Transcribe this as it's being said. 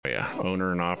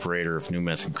owner and operator of New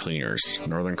Method Cleaners,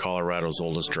 Northern Colorado's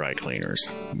oldest dry cleaners.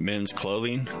 Men's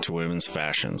clothing to women's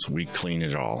fashions, we clean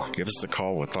it all. Give us a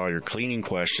call with all your cleaning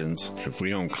questions. If we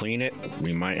don't clean it,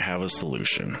 we might have a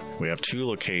solution. We have 2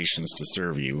 locations to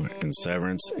serve you in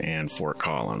Severance and Fort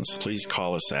Collins. Please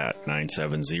call us at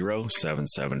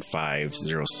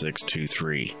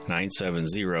 970-775-0623.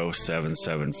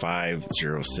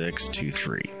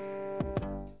 970-775-0623.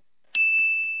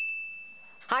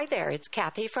 Hi there, it's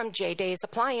Kathy from J-Days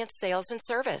Appliance Sales and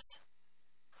Service.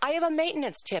 I have a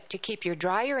maintenance tip to keep your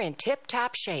dryer in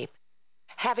tip-top shape.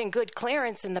 Having good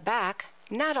clearance in the back,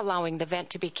 not allowing the vent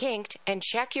to be kinked, and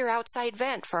check your outside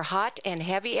vent for hot and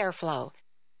heavy airflow.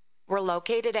 We're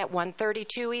located at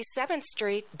 132 East 7th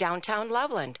Street, downtown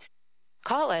Loveland.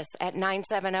 Call us at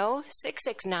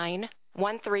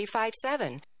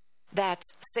 970-669-1357.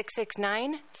 That's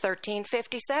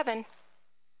 669-1357.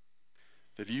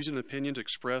 The views and opinions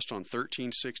expressed on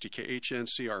 1360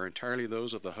 KHNC are entirely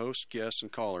those of the host, guests, and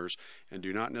callers, and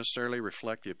do not necessarily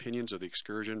reflect the opinions of the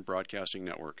Excursion Broadcasting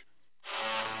Network.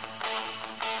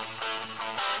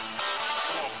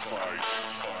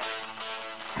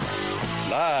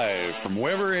 Live from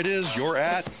wherever it is you're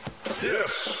at,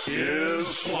 this is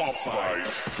Swamp Fight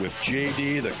with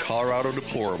JD, the Colorado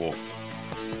Deplorable.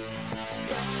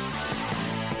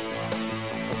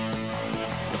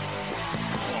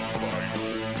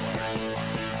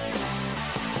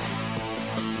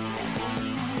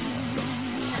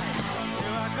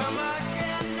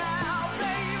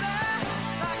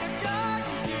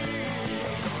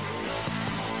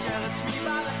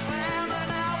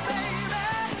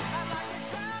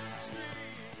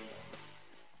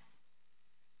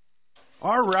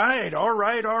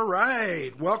 All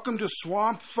right. Welcome to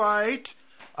Swamp Fight,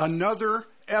 another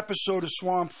episode of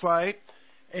Swamp Fight.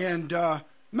 And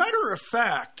matter of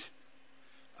fact,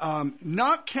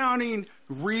 not counting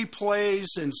replays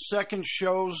and second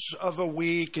shows of a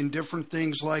week and different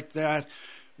things like that,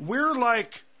 we're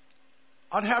like,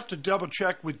 I'd have to double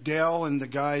check with Dale and the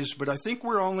guys, but I think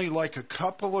we're only like a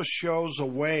couple of shows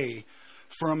away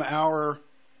from our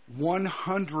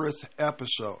 100th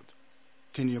episode.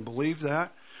 Can you believe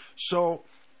that? So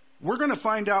we're going to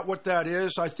find out what that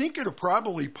is. I think it'll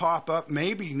probably pop up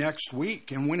maybe next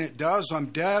week. And when it does, I'm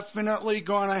definitely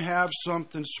going to have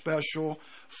something special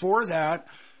for that.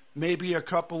 Maybe a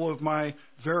couple of my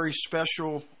very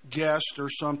special guests or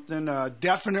something.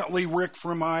 Definitely Rick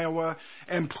from Iowa.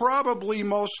 And probably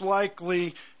most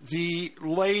likely the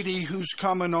lady who's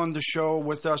coming on the show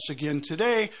with us again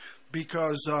today.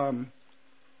 Because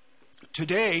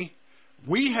today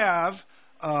we have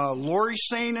Lori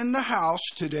Sane in the house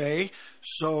today,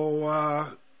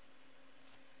 so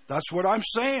that's what I'm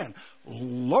saying.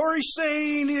 Lori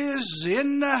Sane is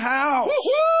in the house.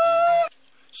 Woo-hoo!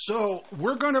 So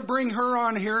we're going to bring her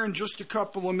on here in just a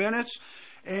couple of minutes,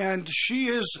 and she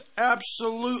is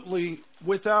absolutely,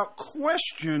 without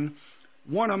question,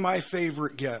 one of my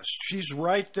favorite guests. She's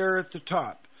right there at the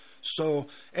top. So,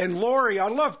 and Lori, I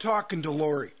love talking to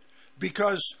Lori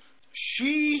because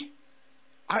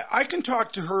I can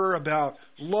talk to her about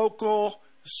local,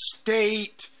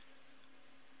 state,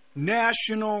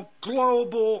 national,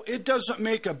 global. It doesn't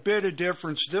make a bit of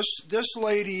difference. This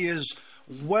lady is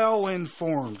well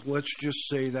informed, let's just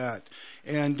say that.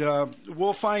 And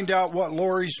we'll find out what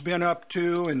Lori's been up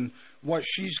to and what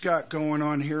she's got going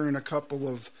on here in a couple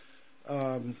of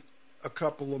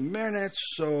minutes.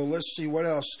 So let's see what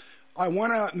else. I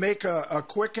want to make a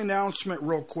quick announcement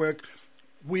real quick.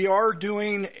 We are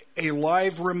doing a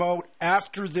live remote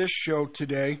after this show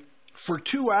today for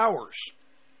 2 hours.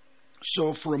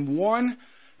 So from 1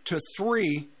 to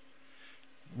 3,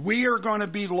 we are going to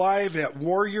be live at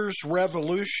Warriors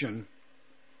Revolution,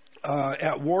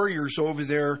 at Warriors over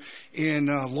there in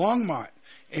Longmont.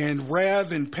 And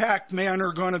Rev and Pac-Man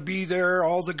are going to be there,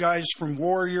 all the guys from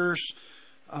Warriors,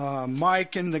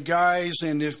 Mike and the guys.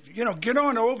 And if, get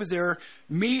on over there,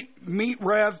 meet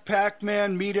Rev,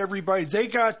 Pac-Man, meet everybody. They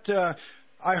got,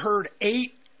 I heard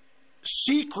 8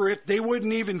 secret, they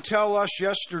wouldn't even tell us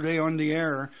yesterday on the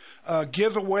air,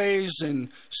 giveaways and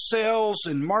sales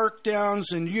and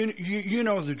markdowns, and you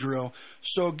know the drill.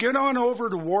 So get on over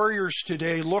to Warriors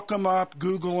today, look them up,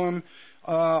 Google them,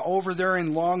 over there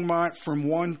in Longmont from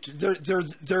 1 to,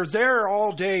 they're there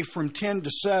all day from 10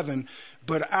 to 7,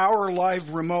 but our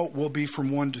live remote will be from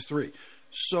 1 to 3.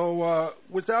 So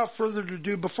without further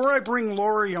ado, before I bring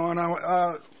Lori on,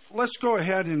 let's go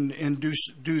ahead and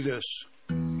do this.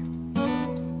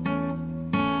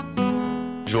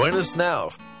 Join us now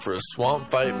for a Swamp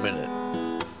Fight Minute.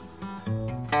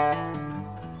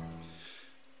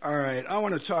 All right, I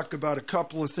want to talk about a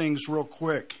couple of things real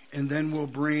quick, and then we'll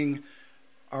bring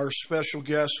our special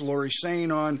guest, Lori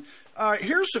Sane, on.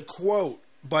 Here's a quote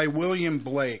by William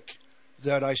Blake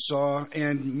that I saw,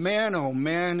 and man, oh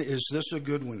man, is this a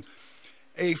good one.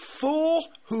 A fool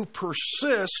who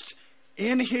persists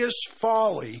in his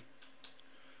folly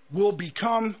will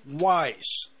become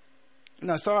wise.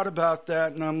 And I thought about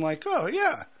that, and I'm like, oh,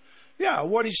 yeah. Yeah,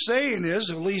 what he's saying is,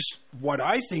 at least what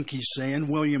I think he's saying,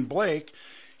 William Blake,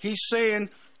 he's saying,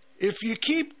 if you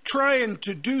keep trying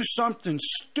to do something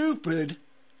stupid,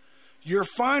 you're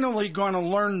finally going to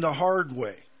learn the hard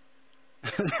way.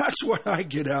 That's what I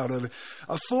get out of it.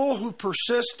 A fool who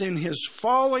persists in his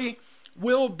folly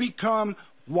will become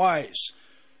wise.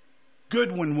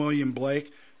 Good one, William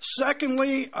Blake.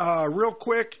 Secondly, real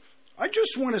quick, I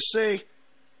just want to say,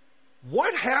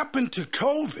 what happened to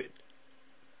COVID?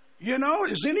 You know,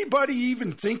 is anybody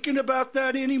even thinking about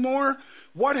that anymore?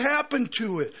 What happened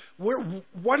to it?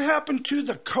 What happened to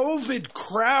the COVID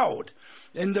crowd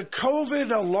and the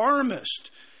COVID alarmist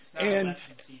and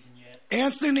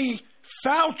Anthony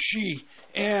Fauci?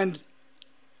 And,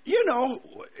 you know,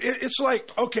 it's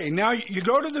like, okay, now you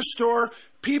go to the store,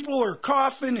 people are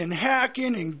coughing and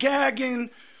hacking and gagging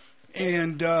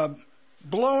and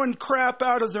blowing crap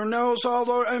out of their nose,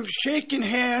 although I'm shaking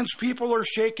hands. People are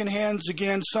shaking hands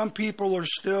again. Some people are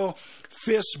still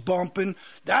fist bumping.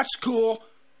 That's cool.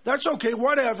 That's okay,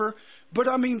 whatever. But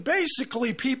I mean,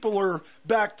 basically people are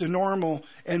back to normal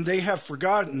and they have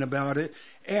forgotten about it.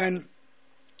 And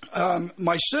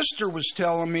my sister was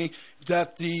telling me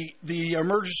that the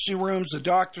emergency rooms, the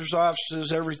doctor's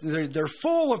offices, everything, they're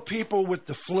full of people with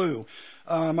the flu.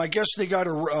 I guess they got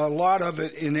a lot of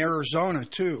it in Arizona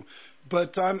too.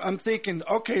 But I'm thinking,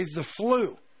 okay, the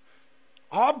flu.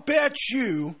 I'll bet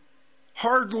you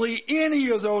hardly any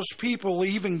of those people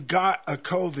even got a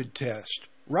COVID test,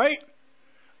 right?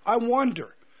 I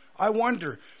wonder,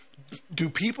 do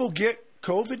people get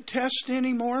COVID tests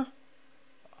anymore?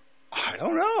 I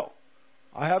don't know.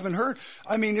 I haven't heard.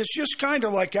 I mean, it's just kind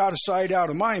of like out of sight, out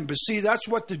of mind. But see, that's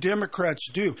what the Democrats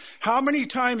do. How many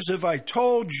times have I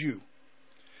told you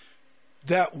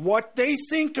that what they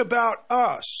think about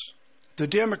us, the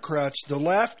Democrats, the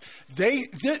left,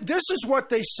 this is what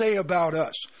they say about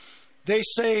us. They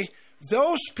say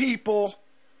those people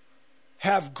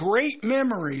have great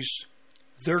memories,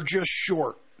 they're just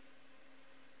short.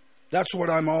 That's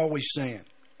what I'm always saying.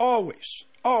 Always.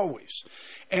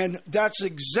 And that's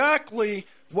exactly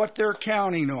what they're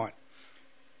counting on.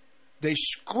 They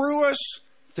screw us,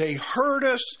 they hurt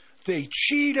us, they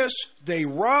cheat us, they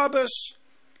rob us,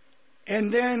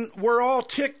 and then we're all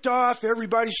ticked off.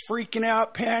 Everybody's freaking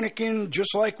out, panicking,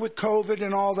 just like with COVID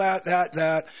and all that.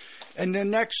 And then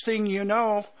next thing you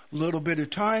know, a little bit of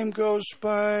time goes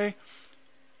by.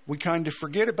 We kind of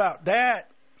forget about that.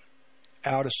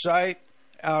 Out of sight,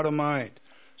 out of mind.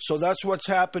 So that's what's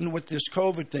happened with this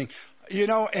COVID thing. You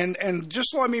know, and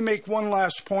just let me make one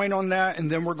last point on that, and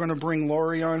then we're going to bring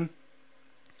Lori on.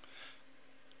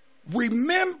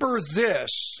 Remember this.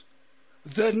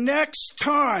 The next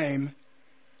time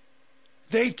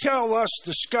they tell us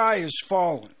the sky is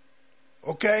falling,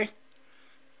 okay?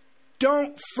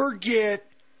 Don't forget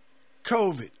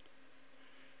COVID.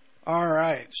 All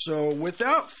right, so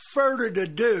without further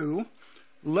ado,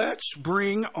 let's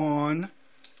bring on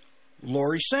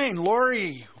Lori Sane.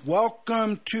 Lori,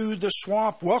 welcome to the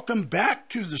swamp. Welcome back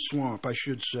to the swamp, I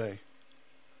should say.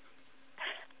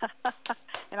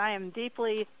 And I am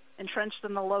deeply entrenched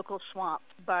in the local swamp,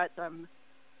 but I'm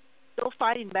still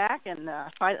fighting back and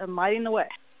I'm lighting the way.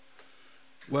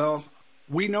 Well,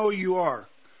 we know you are.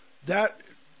 That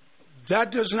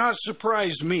does not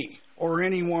surprise me or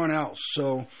anyone else.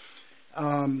 So,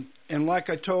 and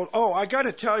like I told, I got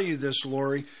to tell you this,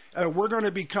 Lori. We're going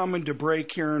to be coming to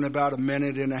break here in about a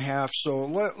minute and a half. So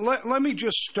let me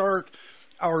just start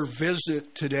our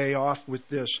visit today off with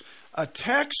this. A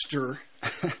texter,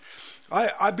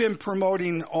 I've been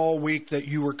promoting all week that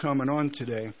you were coming on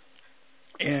today.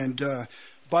 And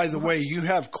by the way, you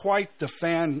have quite the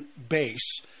fan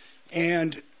base.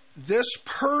 And this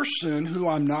person, who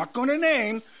I'm not going to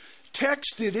name,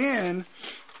 texted in,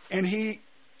 and he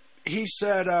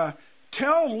said,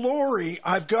 tell Lori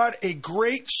I've got a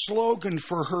great slogan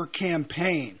for her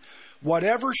campaign.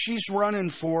 Whatever she's running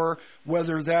for,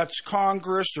 whether that's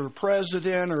Congress or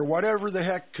president or whatever the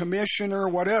heck, commissioner,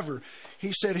 whatever.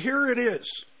 He said, here it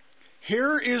is.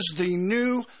 Here is the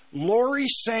new Lori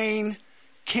Sane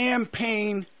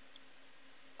campaign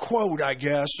quote, I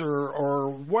guess,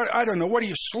 or what, I don't know. What do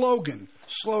you, slogan.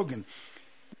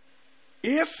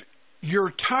 If you're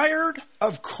tired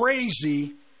of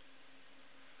crazy,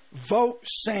 vote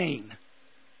sane.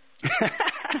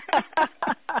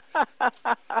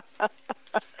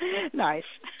 Nice.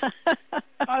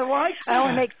 I like that. I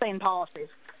only make sane policies.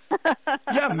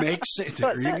 Yeah, make sane.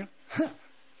 There you go.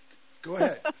 Go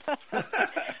ahead.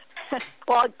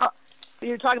 Well, you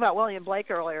were talking about William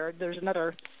Blake earlier. There's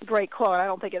another great quote. I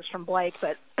don't think it's from Blake,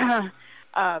 but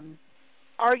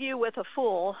argue with a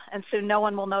fool, and soon no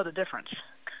one will know the difference.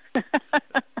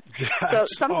 That's so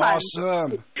sometimes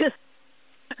awesome.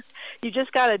 You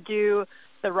just got to do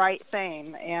the right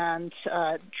thing and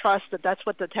trust that that's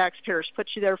what the taxpayers put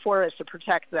you there for, is to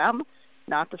protect them,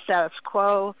 not the status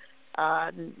quo,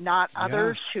 not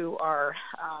others who are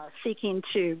seeking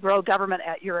to grow government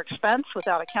at your expense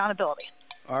without accountability.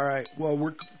 All right. Well,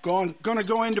 we're going to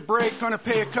go into break, going to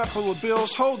pay a couple of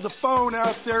bills. Hold the phone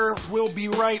out there. We'll be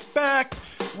right back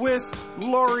with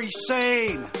Lori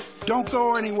Sane. Don't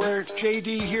go anywhere.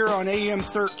 JD here on AM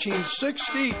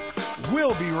 1360.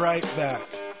 We'll be right back.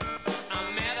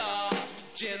 I met a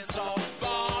gentle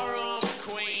ballroom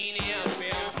queen in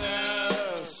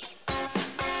Memphis.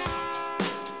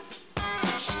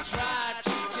 She tried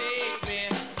to take me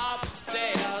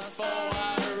upstairs for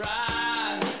a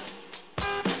ride.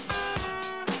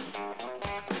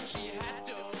 She had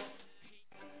to.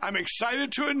 I'm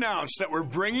excited to announce that we're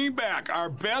bringing back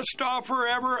our best offer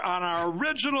ever on our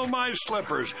original My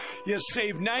Slippers. You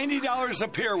save $90 a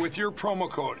pair with your promo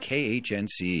code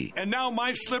KHNC. And now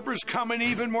My Slippers come in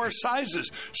even more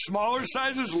sizes. Smaller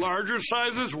sizes, larger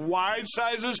sizes, wide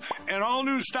sizes, and all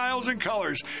new styles and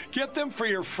colors. Get them for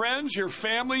your friends, your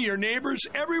family, your neighbors,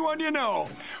 everyone you know.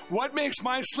 What makes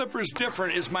My Slippers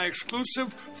different is my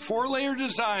exclusive 4-layer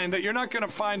design that you're not going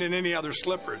to find in any other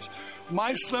slippers.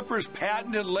 My Slippers'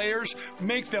 patented layers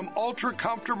make them ultra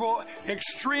comfortable,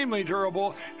 extremely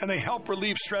durable, and they help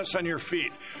relieve stress on your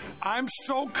feet. I'm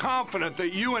so confident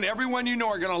that you and everyone you know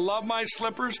are going to love My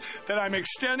Slippers that I'm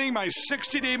extending my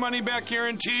 60-day money-back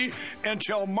guarantee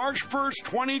until March 1st,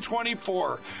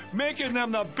 2024, making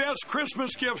them the best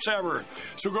Christmas gifts ever.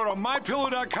 So go to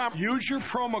MyPillow.com, use your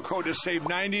promo code to save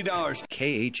 $90.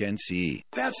 KHNC.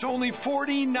 That's only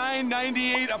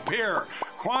 $49.98 a pair.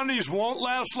 Quantities won't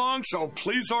last long, so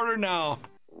please order now.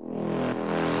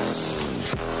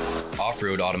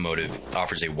 Off-Road Automotive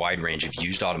offers a wide range of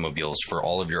used automobiles for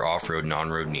all of your off-road and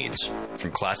on-road needs. From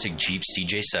classic Jeep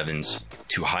CJ7s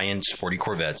to high-end sporty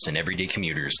Corvettes and everyday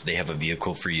commuters, they have a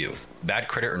vehicle for you. Bad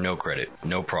credit or no credit,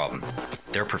 no problem.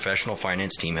 Their professional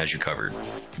finance team has you covered.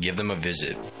 Give them a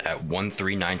visit at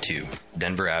 1392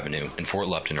 Denver Avenue in Fort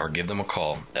Lupton, or give them a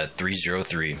call at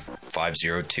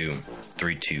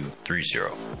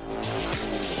 303-502-3230.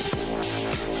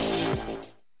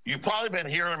 You've probably been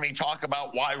hearing me talk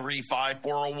about Why Refi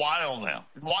for a while now.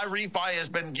 Why Refi has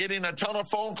been getting a ton of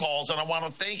phone calls, and I want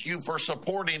to thank you for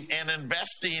supporting and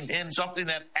investing in something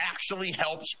that actually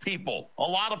helps people. A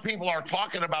lot of people are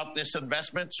talking about this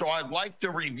investment, so I'd like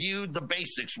to review the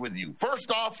basics with you.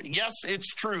 First off, yes, it's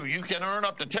true. You can earn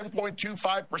up to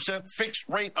 10.25% fixed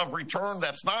rate of return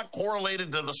that's not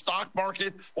correlated to the stock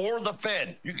market or the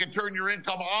Fed. You can turn your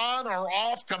income on or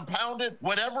off, compound it,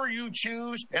 whatever you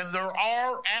choose, and there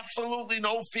are absolutely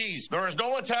no fees. There is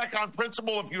no attack on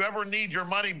principal if you ever need your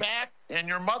money back, and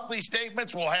your monthly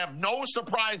statements will have no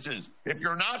surprises. If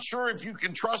you're not sure if you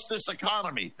can trust this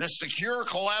economy, this secure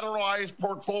collateralized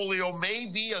portfolio may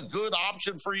be a good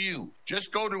option for you.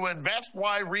 Just go to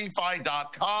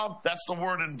investwhyrefi.com. That's the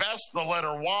word invest, the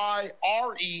letter Y,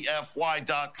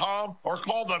 REFY.com, or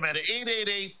call them at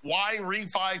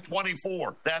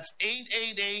 888-YREFI24. That's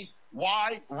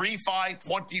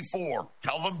 888-YREFI24.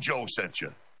 Tell them Joe sent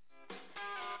you.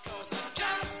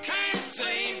 Just can't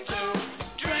seem to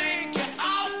drink it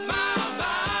off my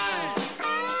mind.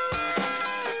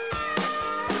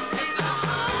 It's a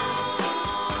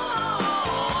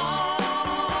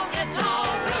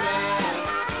honky-tonk rhythm.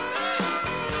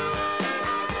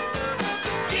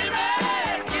 Give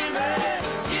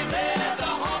me the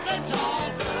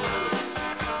honky-tonk blues.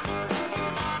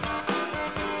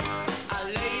 I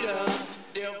later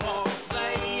divorced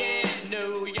saying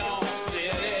New York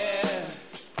City.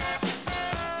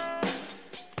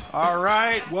 All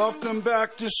right, welcome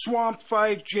back to Swamp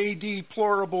Fight. JD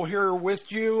Plorable here with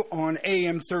you on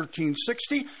AM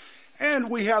 1360. And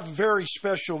we have a very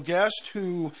special guest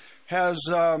who has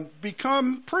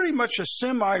become pretty much a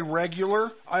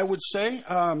semi-regular, I would say.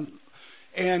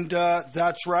 And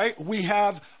that's right, we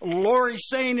have Lori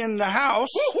Sane in the house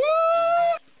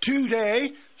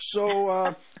today.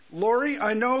 So, Lori,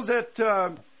 I know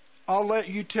that I'll let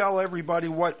you tell everybody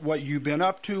what you've been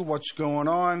up to, what's going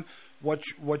on, what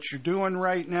you're doing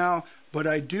right now. But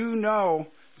I do know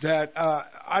that,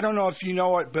 I don't know if you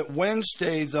know it, but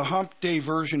Wednesday, the Hump Day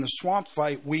version of Swamp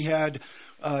Fight, we had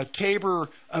Tabor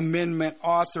Amendment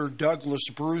author Douglas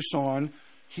Bruce on.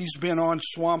 He's been on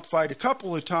Swamp Fight a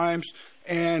couple of times,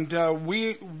 and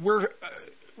we're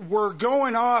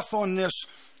going off on this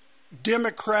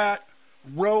Democrat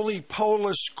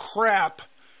roly-polis crap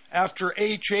after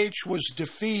HH was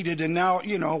defeated, and now,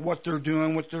 you know, what they're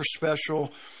doing with their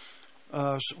special,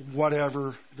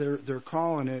 whatever they're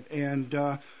calling it.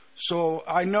 And so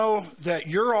I know that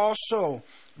you're also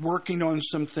working on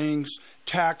some things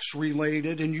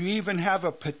tax-related, and you even have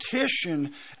a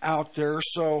petition out there.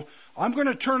 So I'm going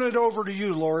to turn it over to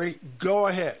you, Lori. Go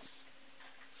ahead.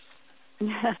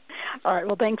 All right.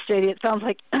 Well, thanks, JD. It sounds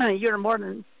like you're more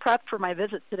than prepped for my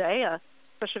visit today,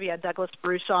 especially if you had Douglas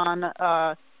Bruce on.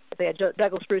 They had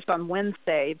Douglas Bruce on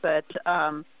Wednesday. But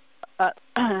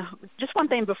just one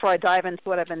thing before I dive into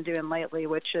what I've been doing lately,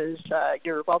 which is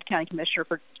your Weld County Commissioner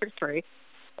for District 3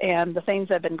 and the things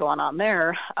that have been going on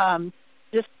there.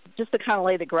 Just to kind of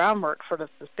lay the groundwork for this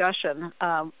discussion,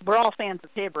 we're all fans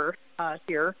of Tabor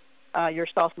here,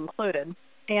 yourself included.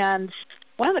 And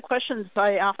one of the questions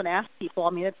I often ask people,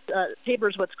 I mean, Tabor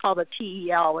is what's called a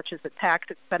TEL, which is a tax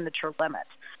expenditure limit.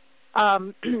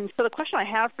 So the question I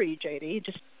have for you, JD,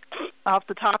 just off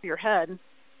the top of your head,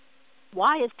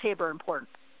 why is Tabor important?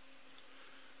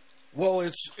 Well,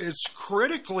 it's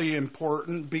critically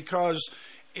important because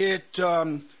it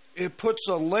puts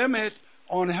a limit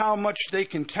on how much they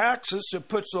can tax us. It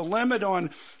puts a limit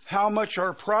on how much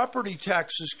our property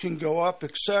taxes can go up,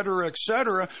 et cetera, et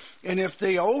cetera. And if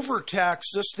they overtax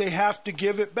us, they have to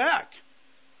give it back.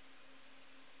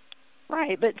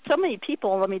 Right, but so many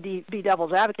people, let me be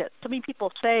devil's advocate, so many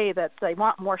people say that they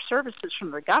want more services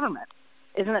from the government.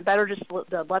 Isn't it better just to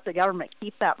let the government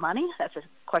keep that money? That's a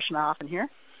question I often hear.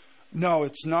 No,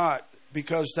 it's not,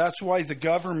 because that's why the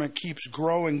government keeps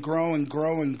growing,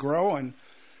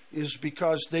 is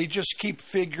because they just keep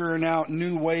figuring out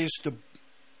new ways to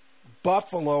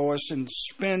buffalo us and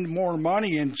spend more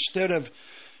money instead of,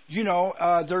 you know,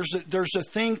 there's a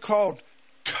thing called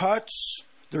cuts.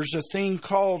 There's a thing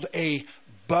called a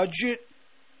budget.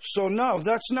 So, no,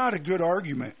 that's not a good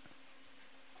argument.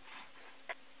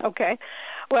 Okay.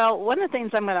 Well, one of the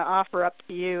things I'm going to offer up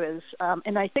to you is,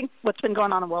 and I think what's been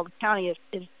going on in Weld County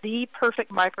is the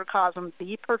perfect microcosm,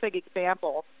 the perfect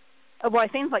example of why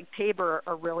things like Tabor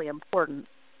are really important.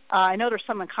 I know there's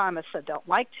some economists that don't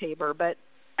like Tabor, but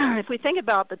if we think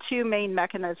about the two main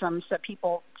mechanisms that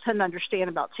people tend to understand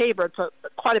about Tabor, it's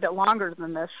quite a bit longer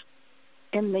than this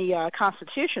in the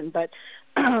Constitution, but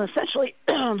essentially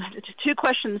two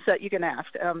questions that you can ask.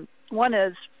 One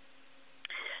is,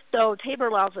 so Tabor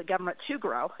allows the government to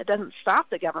grow. It doesn't stop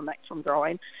the government from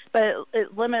growing, but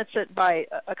it limits it by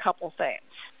a couple things,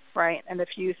 right? And if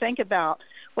you think about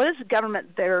what is the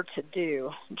government there to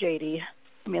do, JD?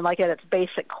 I mean, like at its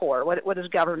basic core, what is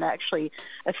government actually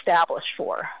established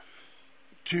for?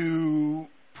 To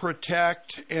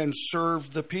protect and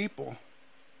serve the people.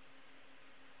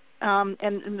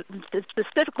 And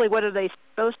specifically, what are they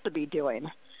supposed to be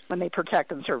doing when they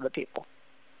protect and serve the people?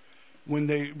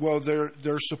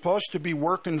 They're supposed to be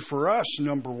working for us,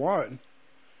 number one.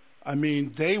 I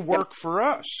mean, they work for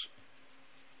us.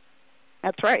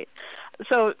 That's right.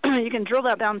 So you can drill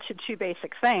that down to two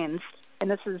basic things, and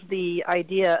this is the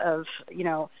idea of, you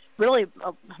know, really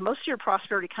most of your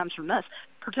prosperity comes from this,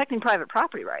 protecting private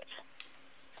property rights.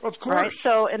 Of course. Right?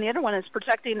 So, and the other one is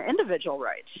protecting individual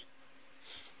rights.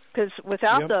 Because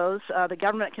without those, the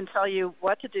government can tell you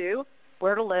what to do,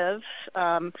 where to live,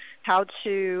 how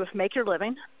to make your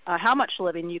living, how much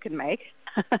living you can make.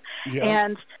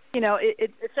 And, you know,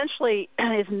 it essentially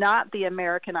is not the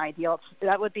American ideal.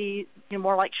 That would be, you know,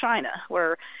 more like China,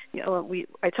 where, you know,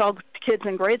 I tell kids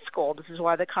in grade school, this is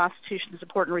why the Constitution is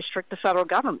important to restrict the federal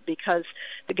government, because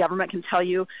the government can tell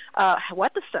you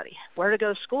what to study, where to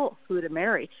go to school, who to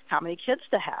marry, how many kids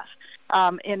to have,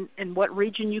 in what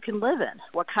region you can live in,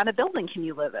 what kind of building can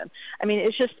you live in. I mean,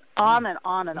 it's just on and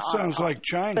on and on. Sounds like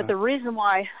China. But the reason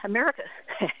why America,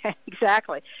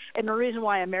 exactly, and the reason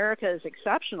why America is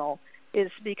exceptional is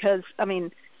because, I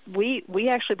mean, we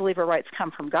actually believe our rights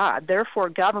come from God. Therefore,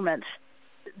 government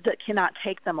that cannot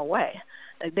take them away.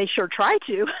 They sure try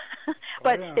to,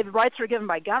 but if rights are given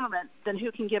by government, then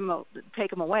who can take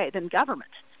them away? Then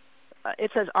government.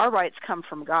 It says our rights come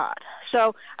from God.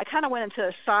 So I kind of went into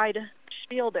a side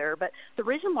spiel there, but the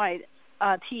reason why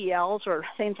TELs or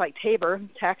things like Tabor,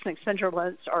 tax and expenditure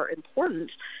limits, are important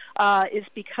is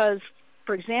because,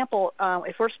 for example,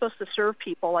 if we're supposed to serve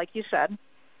people, like you said,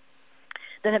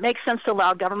 then it makes sense to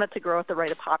allow government to grow at the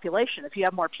rate of population. If you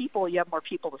have more people, you have more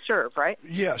people to serve, right?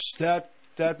 Yes, that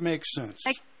makes sense.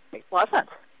 Makes a lot of sense.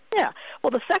 Yeah. Well,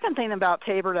 the second thing about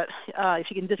Tabor, that if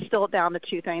you can distill it down to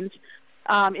two things,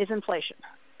 is inflation,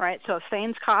 right? So if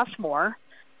things cost more,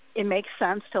 it makes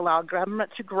sense to allow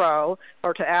government to grow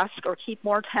or to ask or keep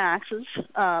more taxes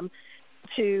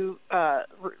to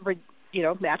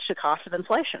match the cost of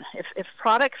inflation. If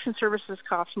products and services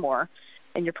cost more,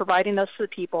 and you're providing those to the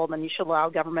people, then you should allow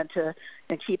government to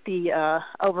keep the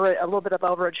a little bit of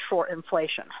overage for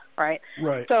inflation, right?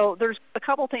 Right. So there's a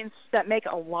couple things that make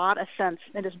a lot of sense,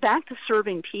 and it's back to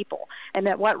serving people, and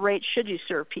at what rate should you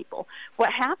serve people?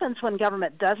 What happens when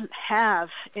government doesn't have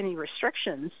any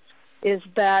restrictions is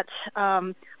that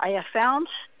I have found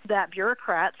that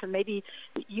bureaucrats, and maybe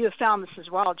you have found this as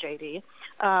well, JD,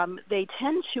 they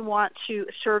tend to want to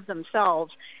serve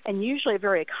themselves, and usually a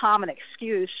very common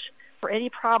excuse for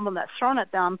any problem that's thrown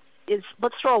at them is,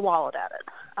 let's throw a wallet at it.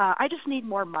 I just need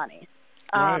more money.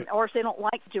 Right. Or if they don't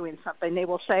like doing something, they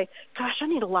will say, gosh, I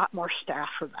need a lot more staff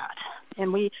for that.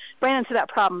 And we ran into that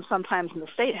problem sometimes in the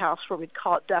State House where we'd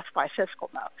call it death by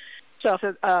fiscal note. So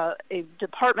if a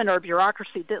department or a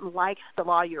bureaucracy didn't like the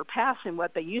law you were passing,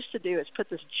 what they used to do is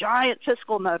put this giant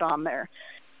fiscal note on there.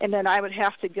 And then I would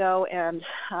have to go and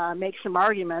make some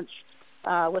arguments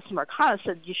with some arcana,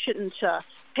 said you shouldn't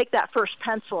take that first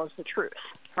pencil as the truth,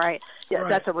 right? Yeah, Right.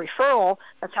 That's a referral.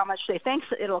 That's how much they think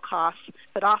it'll cost,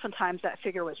 but oftentimes that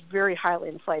figure was very highly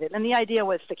inflated. And the idea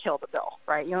was to kill the bill,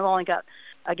 right? You've only got,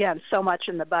 again, so much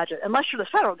in the budget, unless you're the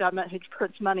federal government who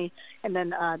puts money and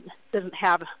then doesn't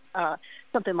have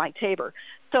something like Tabor.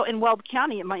 So in Weld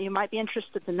County, you might be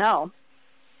interested to know,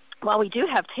 while we do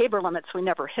have Tabor limits, we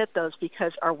never hit those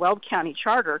because our Weld County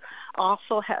charter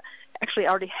also actually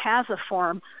already has a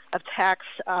form of tax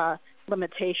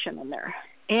limitation in there.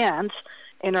 And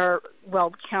in our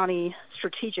Weld County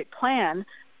strategic plan,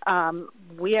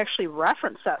 we actually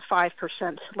reference that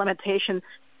 5% limitation,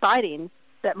 citing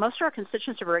that most of our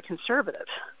constituents are very conservative.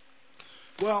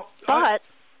 Well, but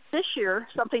this year,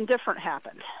 something different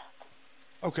happened.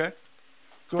 Okay.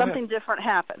 Go Something ahead. different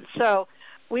happened. So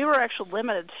we were actually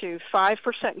limited to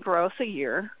 5% growth a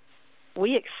year.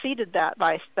 We exceeded that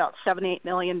by about $78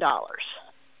 million.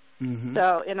 Mm-hmm.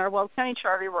 So in our Weld County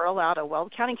Charter, we're allowed a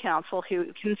Weld County Council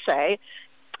who can say,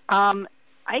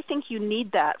 I think you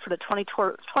need that for the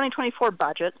 2024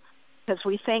 budget because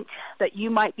we think that you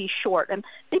might be short. And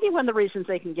maybe one of the reasons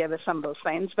they can give is some of those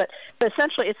things. But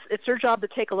essentially, it's their job to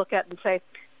take a look at it and say,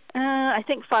 I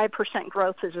think 5%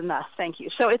 growth is enough. Thank you.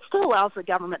 So it still allows the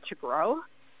government to grow,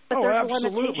 but there's absolutely.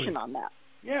 a limitation on that.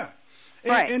 Yeah.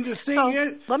 Right. And the thing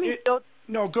is,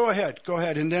 no, go ahead,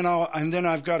 and then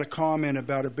I've got a comment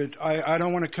about it, but I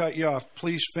don't want to cut you off.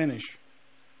 Please finish.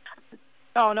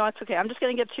 Oh, no, it's okay. I'm just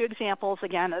going to give two examples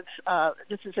again.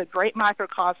 This is a great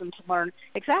microcosm to learn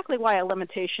exactly why a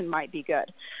limitation might be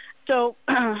good. So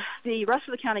the rest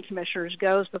of the county commissioners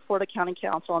goes before the county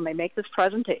council, and they make this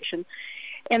presentation.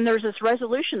 And there's this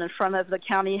resolution in front of the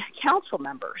county council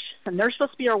members. And they're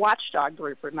supposed to be our watchdog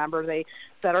group. Remember, they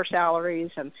set our salaries,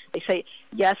 and they say,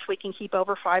 yes, we can keep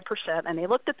over 5%. And they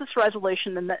looked at this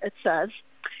resolution, and it says,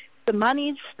 the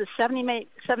monies, the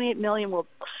 $78 million, will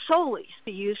solely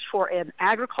be used for an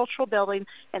agricultural building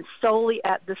and solely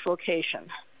at this location.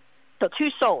 So two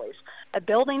solis, a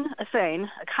building, a thing,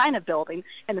 a kind of building,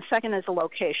 and the second is a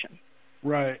location.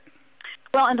 Right.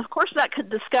 Well, and of course that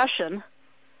discussion,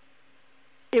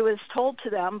 it was told to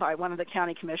them by one of the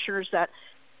county commissioners that,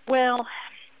 well,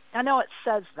 I know it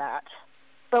says that,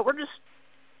 but we're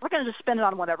going to just spend it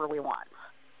on whatever we want.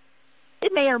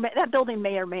 It may or may, that building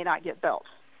may or may not get built.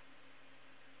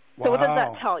 Wow. So what does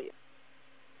that tell you?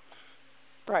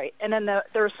 Right. And then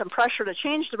there was some pressure to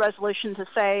change the resolution to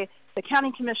say the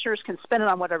county commissioners can spend it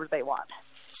on whatever they want.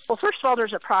 Well, first of all,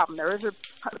 there's a problem. There is a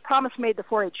promise made to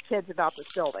 4-H kids about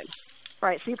this building.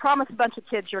 Right. So you promise a bunch of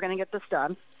kids you're going to get this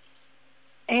done.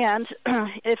 And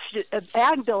if an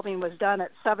ag building was done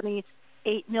at $78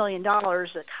 million,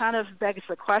 it kind of begs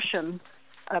the question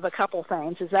of a couple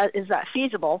things. Is that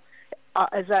feasible?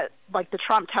 Is that like the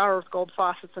Trump Tower with gold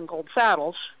faucets and gold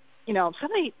saddles? You know,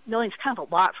 $78 million is kind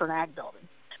of a lot for an ag building.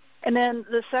 And then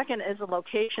the second is the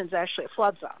location is actually a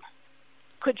flood zone.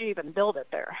 Could you even build it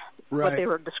there? Right. What they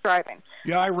were describing.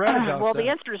 Yeah, I read about that. Well, the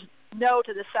answer is no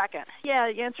to the second.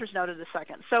 Yeah, the answer is no to the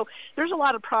second. So there's a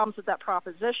lot of problems with that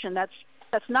proposition. That's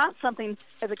not something,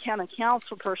 as a county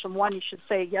council person, one, you should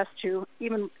say yes to,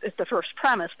 even if the first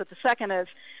premise. But the second is,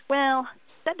 well,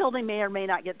 that building may or may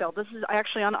not get built. This is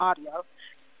actually on audio.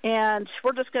 And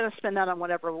we're just going to spend that on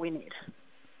whatever we need.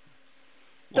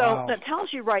 Wow. So that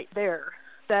tells you right there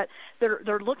that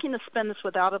they're looking to spend this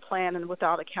without a plan and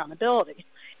without accountability.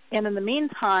 And in the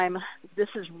meantime, this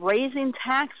is raising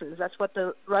taxes. That's what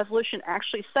the resolution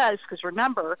actually says, because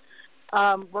remember,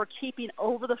 we're keeping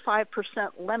over the 5%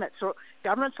 limit. So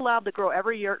government's allowed to grow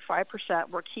every year at 5%.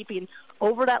 We're keeping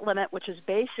over that limit, which is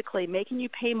basically making you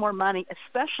pay more money,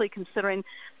 especially considering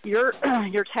your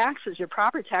taxes, your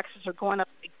property taxes are going up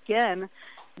again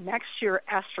next year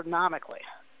astronomically.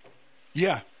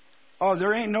 Yeah. Oh,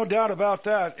 there ain't no doubt about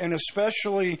that, and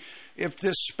especially if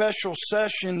this special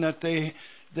session that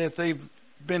they've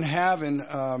been having,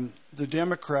 the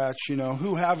Democrats,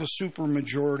 who have a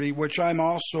supermajority, which I'm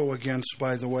also against,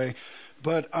 by the way,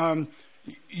 but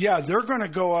they're going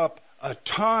to go up a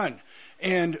ton,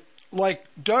 and like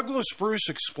Douglas Bruce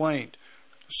explained.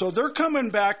 So they're coming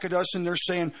back at us and they're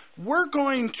saying, we're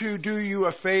going to do you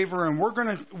a favor and we're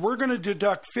going to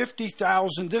deduct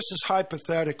 $50,000. This is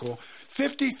hypothetical.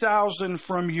 $50,000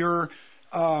 from your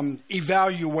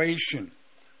evaluation,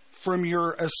 from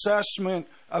your assessment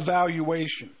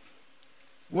evaluation.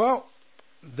 Well,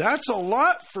 that's a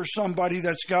lot for somebody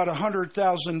that's got a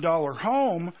 $100,000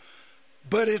 home,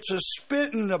 but it's a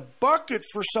spit in the bucket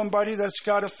for somebody that's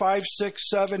got a $500,000,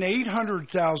 $600,000, $700,000,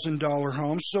 $800,000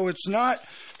 home. So it's not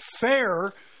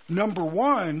fair, number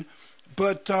one.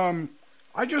 But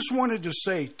I just wanted to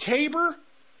say,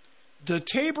 the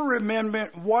Tabor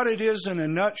Amendment, what it is in a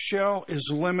nutshell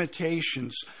is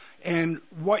limitations. And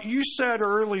what you said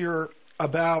earlier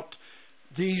about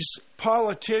these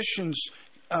politicians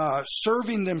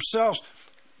serving themselves,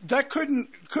 that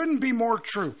couldn't be more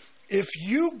true. If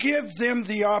you give them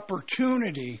the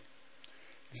opportunity,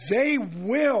 they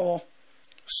will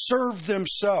serve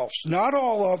themselves. Not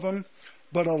all of them,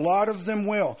 but a lot of them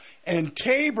will. And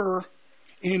Tabor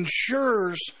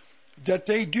ensures that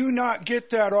they do not get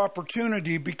that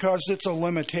opportunity because it's a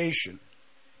limitation.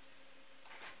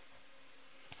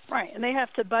 Right, and they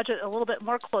have to budget a little bit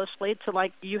more closely to,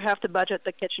 like, you have to budget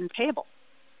the kitchen table.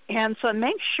 And so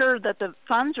make sure that the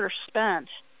funds are spent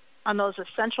on those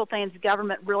essential things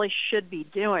government really should be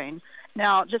doing.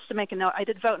 Now, just to make a note, I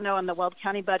did vote no on the Weld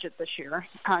County budget this year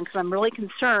because I'm really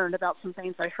concerned about some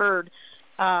things I heard,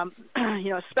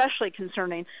 especially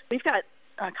concerning, we've got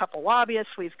a couple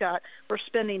lobbyists, we're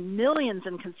spending millions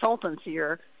in consultants a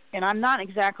year, and I'm not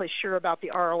exactly sure about the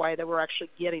ROI that we're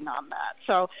actually getting on that.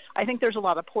 So I think there's a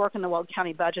lot of pork in the Weld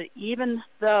County budget, even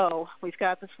though we've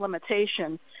got this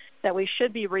limitation that we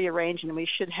should be rearranging and we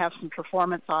should have some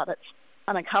performance audits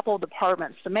on a couple of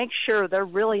departments to make sure they're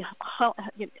really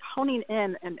honing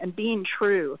in and being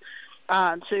true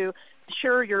to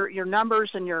ensure your numbers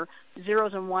and your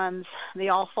zeros and ones, they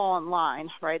all fall in line,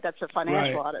 right? That's a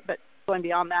financial audit. But going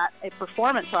beyond that, a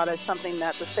performance audit is something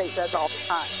that the state does all the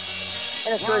time.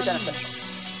 And it's very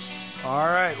beneficial. All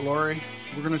right, Lori,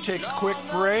 we're going to take a quick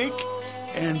break,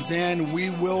 and then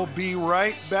we will be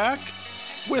right back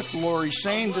with Lori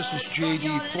Sane. This is J.D.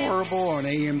 Plorable on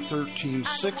AM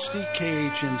 1360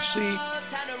 KHNC.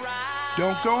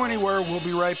 Don't go anywhere. We'll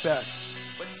be right back.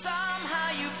 But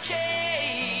somehow you've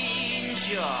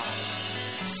changed. You're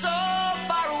so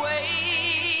far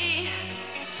away.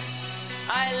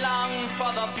 I long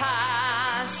for the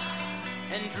past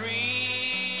and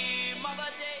dream of a day.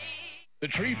 The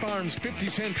Tree Farm's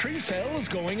 50-cent tree sale is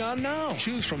going on now.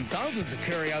 Choose from thousands of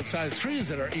carry-out size trees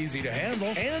that are easy to handle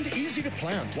and easy to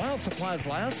plant. While supplies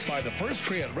last, buy the first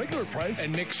tree at regular price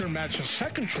and mix or match a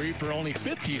second tree for only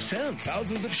 50 cents.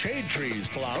 Thousands of shade trees,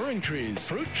 flowering trees,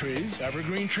 fruit trees,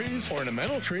 evergreen trees,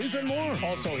 ornamental trees, and more.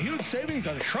 Also, huge savings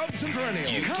on shrubs and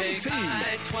perennials. You Come take see.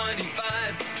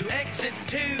 I-25 to exit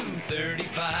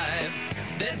 235,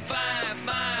 then 5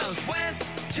 miles west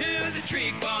to the Tree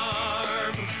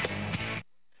Farm.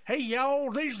 Hey,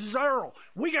 y'all, this is Earl.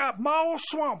 We got more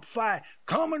Swamp Fight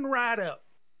coming right up.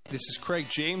 This is Craig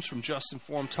James from Just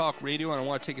Informed Talk Radio, and I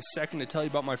want to take a second to tell you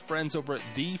about my friends over at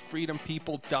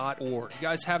thefreedompeople.org. If you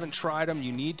guys haven't tried them,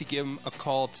 you need to give them a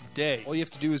call today. All you have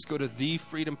to do is go to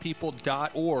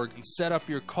thefreedompeople.org and set up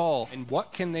your call. And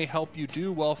what can they help you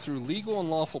do? Well, through legal and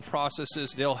lawful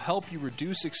processes, they'll help you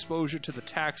reduce exposure to the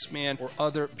tax man or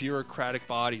other bureaucratic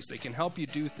bodies. They can help you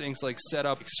do things like set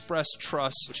up express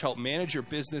trusts, which help manage your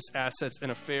business assets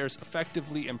and affairs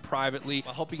effectively and privately,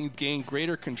 while helping you gain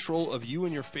greater control of you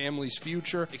and your family's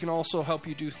future. It can also help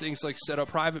you do things like set up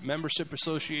private membership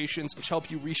associations, which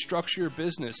help you restructure your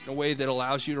business in a way that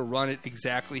allows you to run it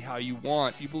exactly how you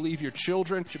want. If you believe your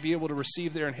children should be able to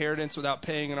receive their inheritance without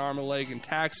paying an arm and a leg in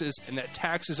taxes, and that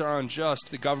taxes are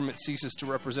unjust, the government ceases to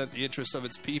represent the interests of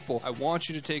its people, I want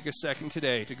you to take a second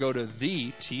today to go to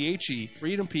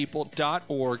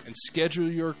freedompeople.org and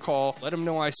schedule your call. Let them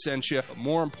know I sent you, but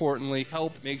more importantly,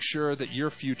 help make sure that your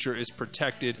future is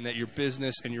protected and that your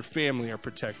business and your family are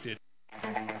protected.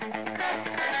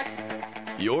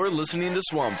 You're listening to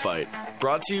Swamp Fight,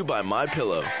 brought to you by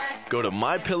MyPillow. Go to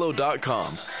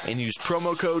MyPillow.com and use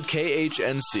promo code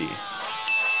KHNC.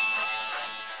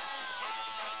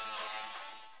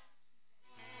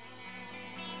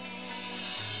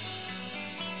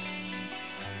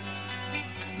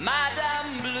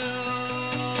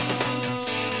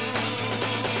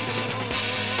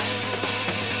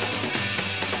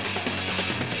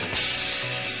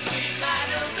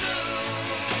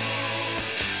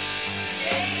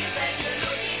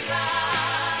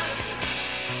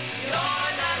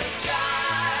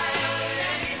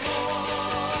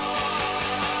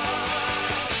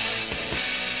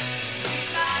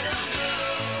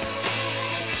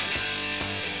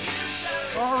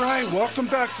 Welcome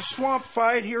back to Swamp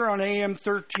Fight here on AM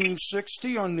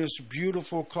 1360 on this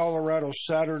beautiful Colorado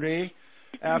Saturday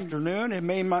afternoon. It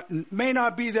may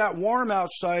not be that warm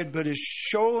outside, but it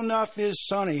sure enough is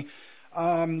sunny.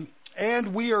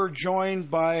 And we are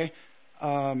joined by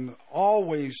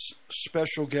always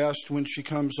special guest when she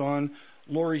comes on,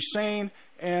 Lori Sane.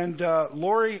 And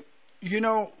Lori, you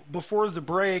know, before the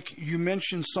break, you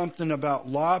mentioned something about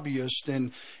lobbyists,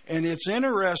 and it's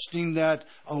interesting that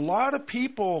a lot of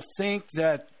people think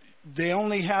that they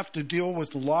only have to deal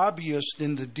with lobbyists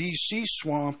in the D.C.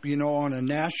 swamp, you know, on a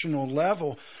national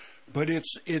level. But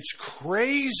it's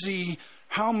crazy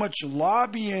how much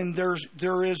lobbying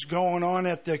there is going on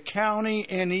at the county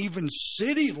and even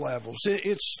city levels.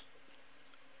 It's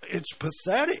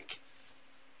pathetic.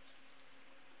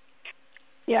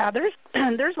 Yeah,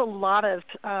 there's a lot of,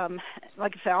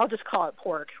 like I said, I'll just call it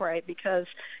pork, right? Because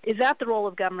is that the role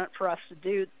of government for us to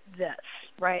do this,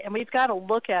 right? And we've got to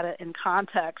look at it in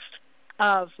context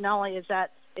of not only is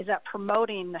that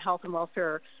promoting the health and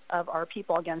welfare of our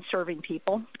people, again, serving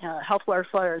people. Health,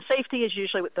 welfare, and safety is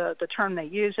usually the term they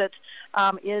use it.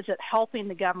 Is it helping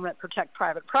the government protect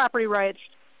private property rights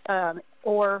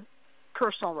or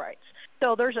personal rights?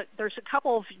 So there's a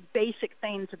couple of basic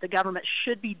things that the government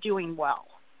should be doing well,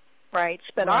 right?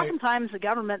 But oftentimes the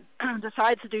government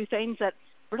decides to do things that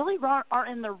really aren't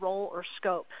in their role or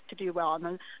scope to do well, and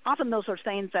then often those are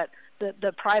things that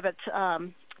the private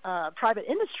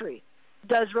industry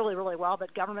does really, really well,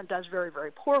 but government does very,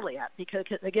 very poorly at. Because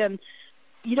again,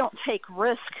 you don't take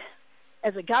risk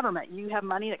as a government. You have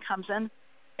money that comes in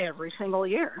every single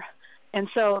year. And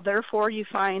so, therefore, you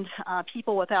find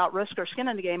people without risk or skin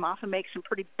in the game often make some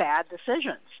pretty bad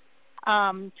decisions,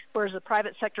 whereas the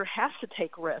private sector has to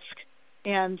take risk,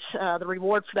 and the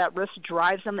reward for that risk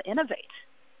drives them to innovate.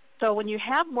 So when you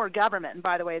have more government, and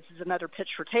by the way, this is another pitch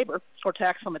for Tabor for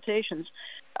tax limitations,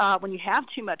 when you have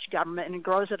too much government and it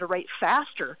grows at a rate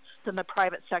faster than the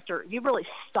private sector, you really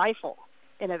stifle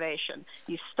innovation.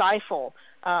 You stifle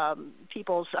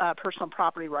people's personal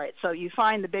property rights. So you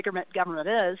find the bigger government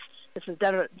is, this is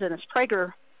Dennis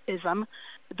Pragerism,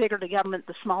 the bigger the government,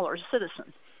 the smaller the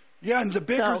citizen. Yeah, and the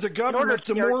bigger the government,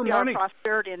 the more money.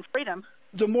 Prosperity and freedom.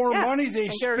 The more money they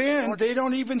spend, they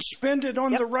don't even spend it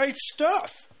on the right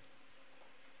stuff.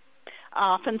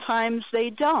 Oftentimes they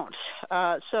don't.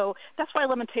 So that's why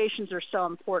limitations are so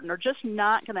important. They're just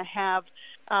not going to have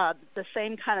the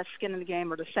same kind of skin in the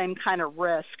game or the same kind of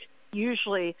risk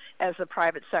usually as the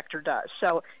private sector does.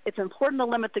 So it's important to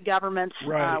limit the government.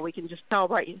 Right. We can just tell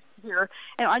right here.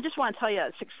 And I just want to tell you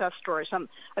a success story. I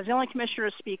was the only commissioner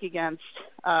to speak against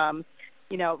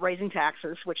raising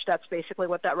taxes, which that's basically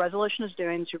what that resolution is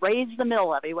doing, to raise the mill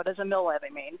levy. What does a mill levy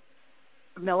mean?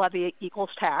 Mill levy equals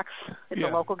tax. It's a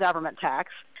local government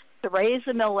tax. To raise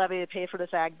the mill levy to pay for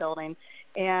this ag building.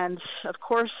 And, of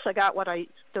course, I got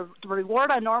the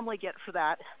reward I normally get for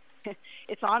that.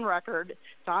 It's on record,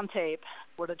 it's on tape,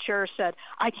 where the chair said,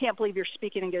 "I can't believe you're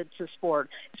speaking against this board."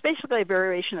 It's basically a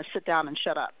variation of sit down and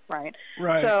shut up, right?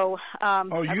 Right. So,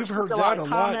 you've heard that a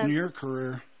lot in your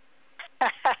career.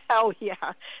 Oh yeah,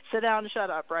 sit down and shut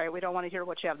up, right? We don't want to hear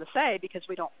what you have to say because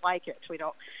we don't like it. We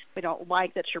don't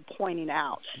like that you're pointing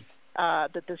out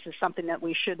that this is something that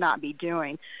we should not be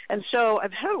doing. And so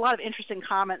I've heard a lot of interesting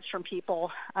comments from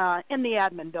people in the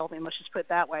admin building, let's just put it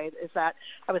that way, is that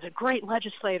I was a great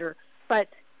legislator, but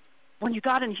when you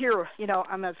got in here,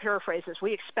 I'm going to paraphrase this,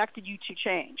 we expected you to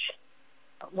change.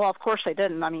 Well, of course I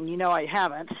didn't. I mean, I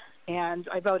haven't. And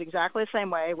I vote exactly the same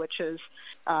way, which is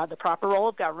the proper role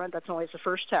of government. That's always the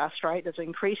first test, right? Does it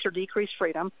increase or decrease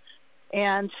freedom?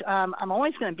 And I'm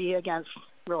always going to be against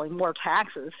really more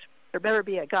taxes. There better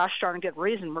be a gosh darn good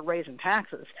reason we're raising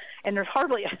taxes. And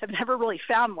I've never really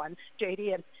found one,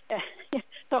 JD. And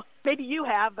so maybe you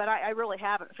have, but I really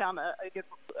haven't found a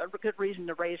good reason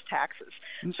to raise taxes.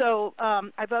 So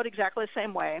I vote exactly the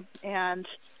same way. And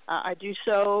I do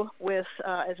so with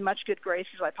as much good grace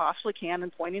as I possibly can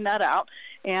in pointing that out.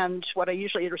 And what I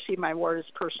usually receive my award is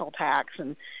personal tax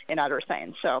and other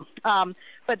things. So,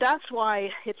 but that's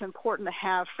why it's important to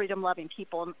have freedom-loving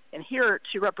people in here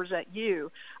to represent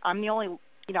you. I'm the only,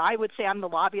 I would say I'm the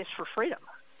lobbyist for freedom.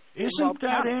 Isn't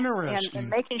that interesting? And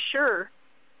making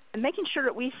sure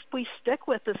that we stick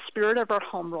with the spirit of our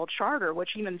home rule charter,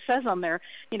 which even says on there,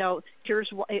 here's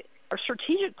what our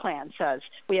strategic plan says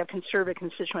we have conservative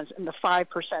constituents in the 5%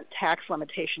 tax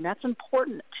limitation. That's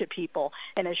important to people,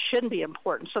 and it shouldn't be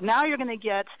important. So now you're going to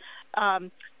get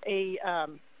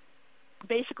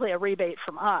basically a rebate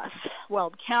from us,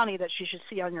 Weld County, that you should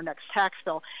see on your next tax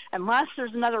bill, unless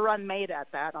there's another run made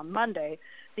at that on Monday,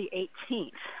 the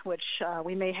 18th, which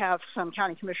we may have some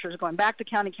county commissioners going back to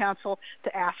county council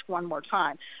to ask one more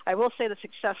time. I will say the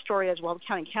success story is Weld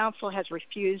County Council has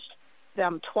refused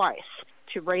them twice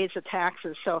to raise the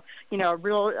taxes. So, a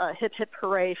real hip hip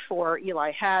hooray for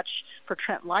Eli Hatch, for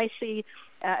Trent Lacey,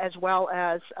 as well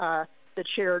as the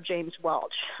chair, James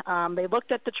Welch. They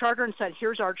looked at the charter and said,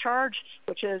 here's our charge,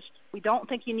 which is we don't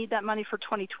think you need that money for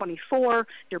 2024.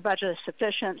 Your budget is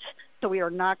sufficient, so we are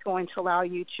not going to allow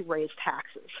you to raise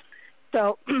taxes.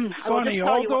 So, funny,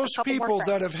 all those people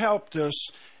that have helped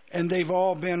us, and they've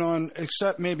all been on,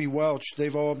 except maybe Welch,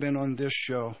 they've all been on this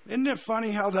show. Isn't it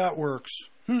funny how that works?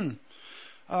 It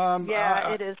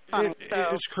is funny.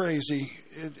 It's crazy.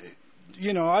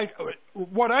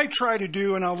 What I try to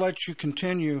do, and I'll let you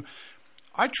continue,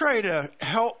 I try to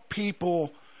help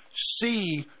people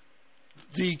see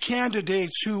the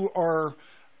candidates who are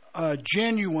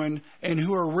genuine and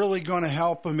who are really going to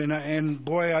help them. And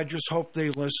boy, I just hope they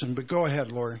listen. But go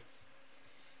ahead, Lori.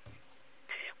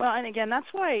 Well, and again, that's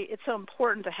why it's so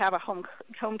important to have a home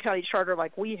county charter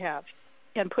like we have,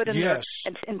 and put in there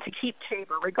and to keep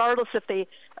Tabor, regardless if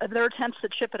their attempts to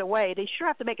chip it away. They sure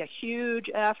have to make a huge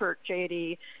effort,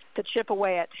 JD, to chip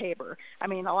away at Tabor. I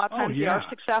mean, a lot of times they are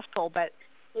successful, but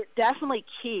it definitely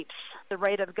keeps the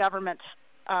rate of government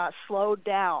slowed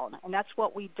down, and that's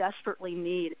what we desperately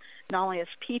need, not only as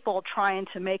people trying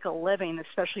to make a living,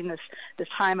 especially in this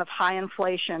time of high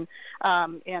inflation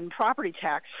and property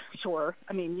tax soar.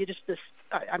 I mean,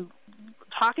 I'm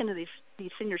talking to these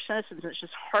senior citizens, and it's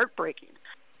just heartbreaking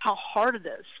how hard it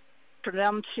is for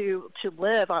them to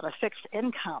live on a fixed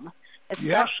income,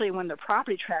 especially when the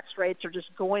property tax rates are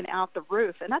just going out the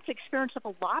roof. And that's the experience of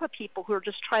a lot of people who are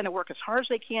just trying to work as hard as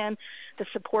they can to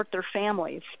support their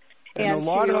families. And a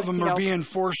lot of them are being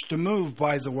forced to move,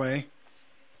 by the way.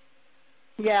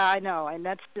 Yeah, I know, and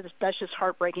that's just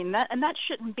heartbreaking. And that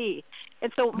shouldn't be.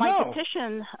 And so my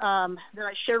petition that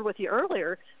I shared with you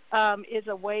earlier is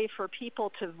a way for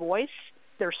people to voice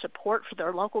their support for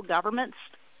their local governments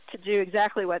to do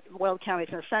exactly what Weld County is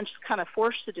in a sense kind of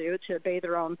forced to do, to obey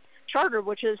their own charter,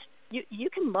 which is you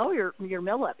can lower your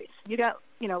mill levies. You got,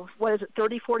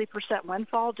 30-40%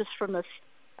 windfall just from this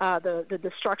the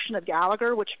destruction of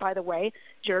Gallagher, which, by the way,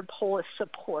 Jared Polis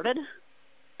supported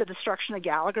the destruction of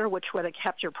Gallagher, which would have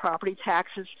kept your property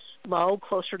taxes low,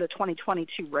 closer to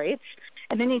 2022 rates.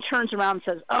 And then he turns around and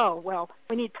says, oh, well,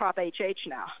 we need Prop HH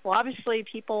now. Well, obviously,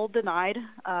 people denied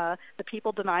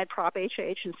Prop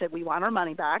HH and said, we want our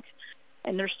money back,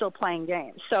 and they're still playing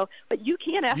games. So, but you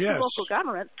can't ask the local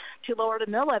government to lower the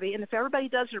mill levy, and if everybody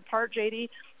does their part, JD,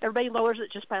 everybody lowers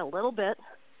it just by a little bit.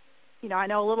 I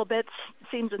know a little bit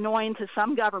seems annoying to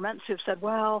some governments who've said,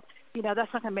 well,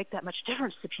 that's not going to make that much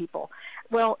difference to people.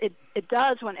 Well, it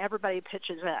does when everybody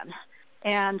pitches in,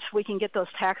 and we can get those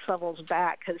tax levels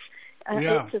back, because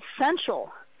it's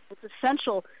essential. It's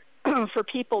essential for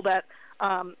people that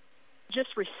just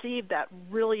received that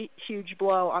really huge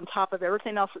blow on top of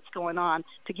everything else that's going on,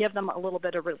 to give them a little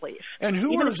bit of relief. And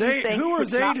who are they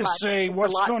to say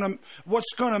what's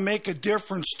going to make a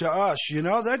difference to us?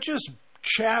 That just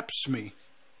chaps me.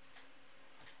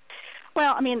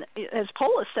 Well, I mean, as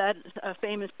Polis said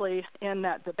famously in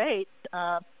that debate,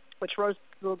 which Rose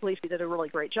Gleason did a really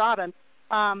great job in,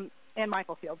 and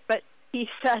Michael Field, but he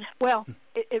said, well,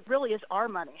 it really is our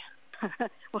money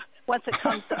once it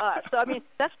comes to us. So, I mean,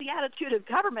 that's the attitude of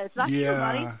government. It's not your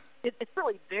money. It's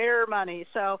really their money.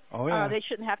 So they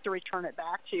shouldn't have to return it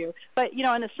back to you. But,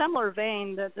 in a similar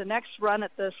vein, the next run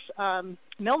at this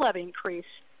mill levy increase,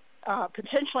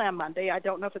 potentially on Monday. I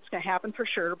don't know if it's going to happen for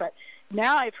sure, but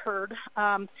now I've heard,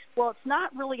 well, it's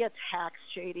not really a tax,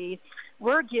 JD.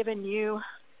 We're giving you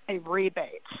a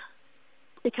rebate,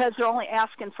 because they're only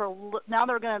asking for, now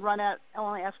they're going to run out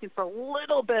only asking for a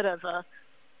little bit of a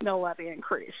mill levy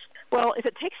increase. Well, if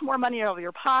it takes more money out of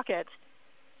your pocket,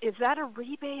 is that a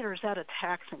rebate or is that a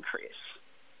tax increase?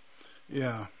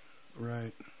 Yeah,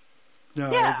 right. No,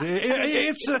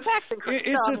 it's a tax increase.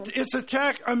 It's a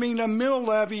tax. I mean, a mill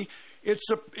levy. It's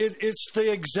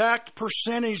the exact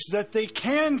percentage that they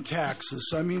can tax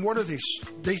us. I mean, what are they?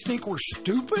 They think we're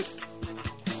stupid?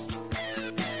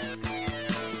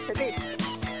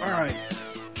 All right,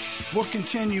 we'll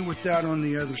continue with that on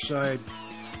the other side.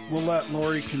 We'll let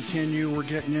Lori continue. We're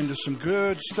getting into some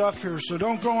good stuff here, so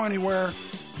don't go anywhere.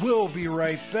 We'll be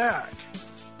right back.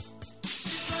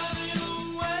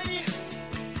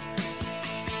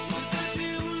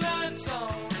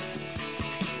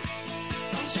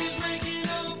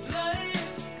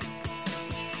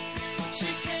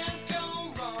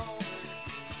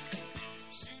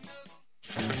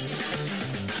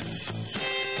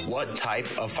 What type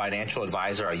of financial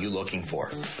advisor are you looking for?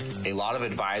 A lot of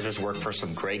advisors work for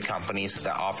some great companies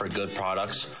that offer good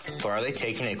products, but are they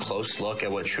taking a close look at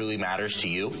what truly matters to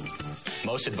you?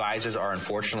 Most advisors are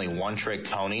unfortunately one-trick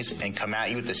ponies and come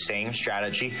at you with the same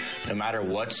strategy no matter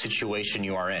what situation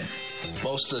you are in.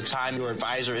 Most of the time, your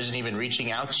advisor isn't even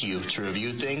reaching out to you to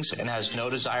review things and has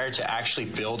no desire to actually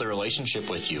build a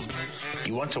relationship with you.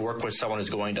 You want to work with someone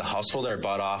who's going to hustle their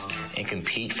butt off and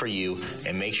compete for you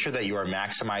and make sure that you are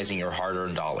maximizing your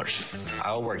hard-earned dollars.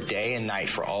 I will work day and night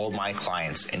for all of my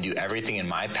clients and do everything in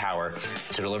my power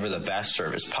to deliver the best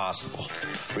service possible.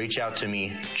 Reach out to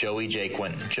me, Joey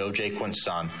Jaquin, Joe Jaquin's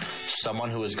son, someone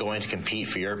who is going to compete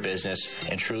for your business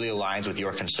and truly aligns with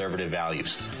your conservative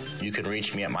values. You can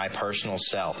reach me at my personal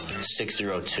cell,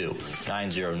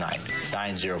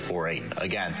 602-909-9048.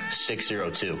 Again,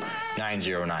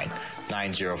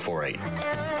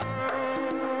 602-909-9048.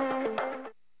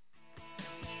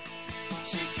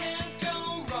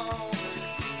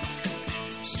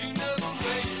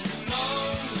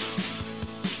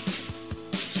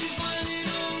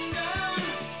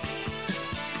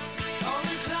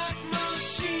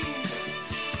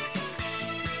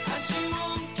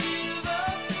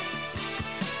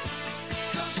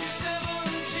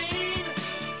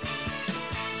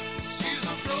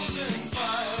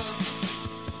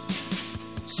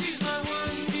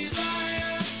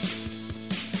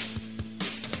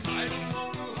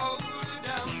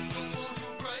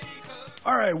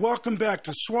 All right, welcome back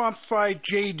to Swamp Fight.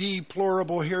 J.D.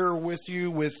 Plorable here with you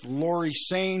with Lori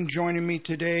Sane joining me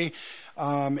today.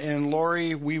 And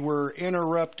Lori, we were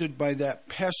interrupted by that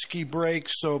pesky break,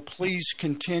 so please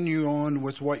continue on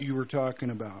with what you were talking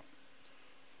about.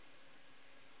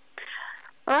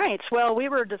 All right. Well, we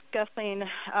were discussing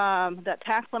that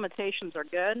tax limitations are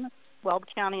good. Weld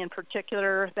County in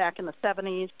particular, back in the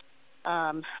 70s,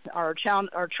 our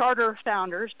charter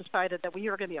founders decided that we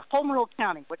were going to be a home rule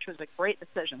county, which was a great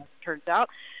decision, as it turns out.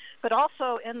 But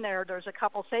also in there's a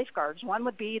couple safeguards. One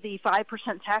would be the 5%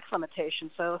 tax limitation.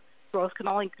 So growth can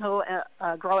only grow at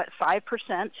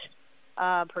 5%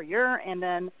 per year. And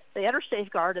then the other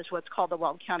safeguard is what's called the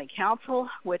Weld County Council,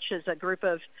 which is a group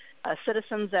of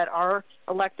citizens that are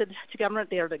elected to government.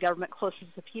 They are the government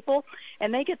closest to people.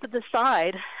 And they get to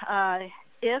decide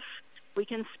if we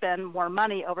can spend more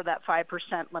money over that 5%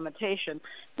 limitation.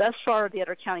 Thus far, the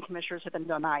other county commissioners have been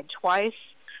denied twice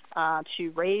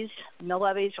to raise mill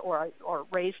levies or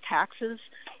raise taxes,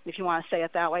 if you want to say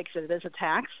it that way, because it is a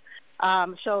tax.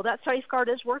 So that safeguard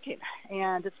is working,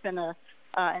 and it's been an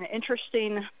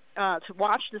interesting to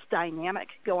watch this dynamic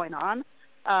going on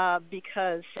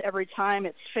because every time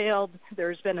it's failed,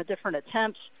 there's been a different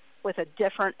attempt with a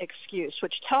different excuse,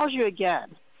 which tells you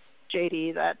again,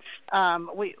 JD, that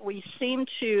we seem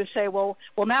to say, well,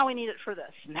 now we need it for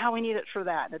this, now we need it for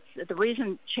that. The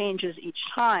reason changes each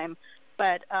time,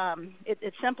 but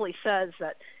it simply says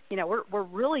that we're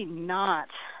really not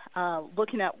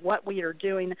looking at what we are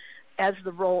doing as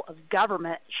the role of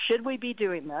government. Should we be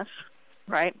doing this,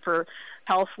 right, for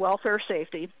health, welfare,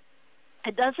 safety?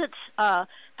 It doesn't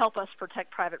help us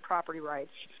protect private property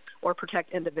rights or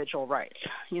protect individual rights.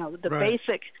 The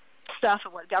basic stuff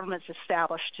of what government's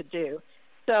established to do.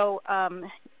 So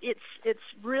it's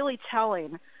really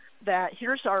telling that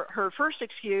here's her first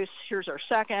excuse, here's our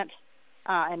second,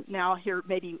 and now here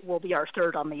maybe will be our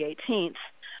third on the 18th.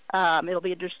 It'll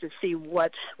be interesting to see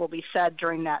what will be said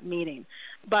during that meeting.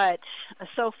 But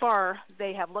so far,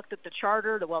 they have looked at the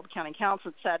charter, the Weld County Council,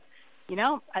 and said,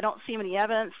 I don't see any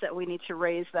evidence that we need to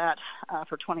raise that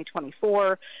for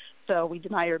 2024, so we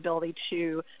deny your ability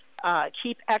to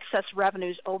keep excess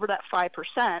revenues over that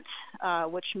 5%,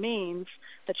 which means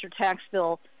that your tax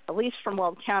bill, at least from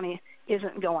Weld County,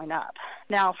 isn't going up.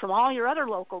 Now, from all your other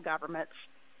local governments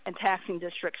and taxing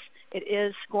districts, it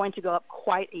is going to go up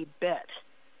quite a bit,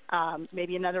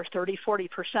 maybe another 30, 40%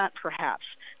 perhaps.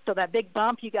 So that big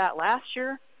bump you got last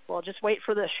year, well, just wait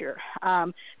for this year.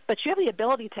 But you have the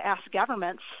ability to ask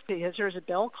governments, because there's a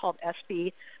bill called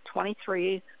SB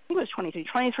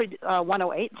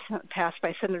 23-108, passed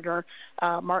by Senator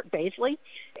Mark Baisley,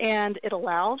 and it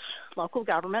allows local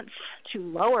governments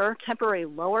to temporarily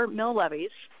lower mill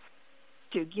levies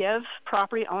to give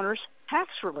property owners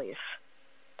tax relief.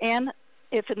 And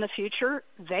if in the future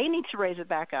they need to raise it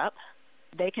back up,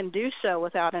 they can do so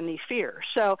without any fear.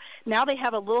 So now they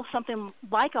have a little something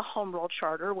like a home rule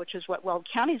charter, which is what Weld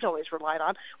County's always relied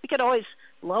on. We could always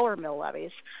lower mill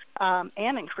levies and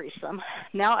increase them.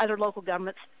 Now other local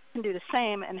governments can do the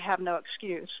same and have no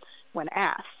excuse when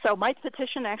asked. So my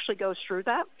petition actually goes through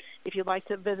that. If you'd like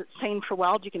to visit Sane for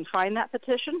Weld, you can find that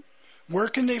petition. Where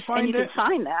can they find it? You can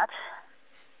sign that.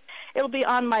 It'll be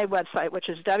on my website, which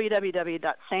is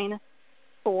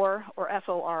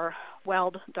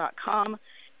www.sane4weld.com,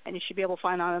 and you should be able to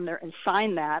find on there and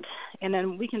sign that. And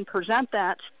then we can present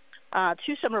that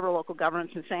to some of our local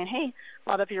governments and saying, hey, a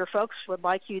lot of your folks would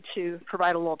like you to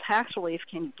provide a little tax relief.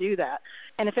 Can you do that?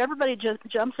 And if everybody just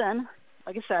jumps in,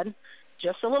 like I said,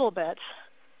 just a little bit,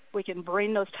 we can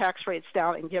bring those tax rates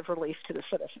down and give relief to the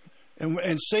citizens.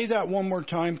 And say that one more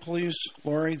time, please,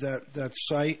 Lori, that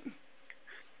site.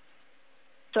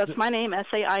 So it's my name,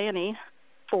 SAINE,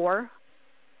 4weld.com.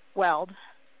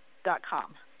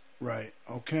 Right,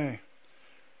 okay.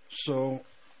 So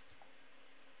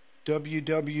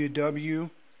www.sane,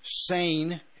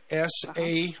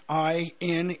 SAINE,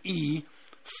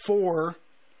 4,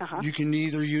 you can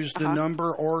either use the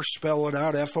number or spell it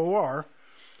out, FOR,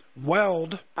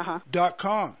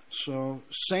 weld.com. So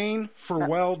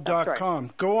saneforweld.com.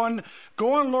 Right. Go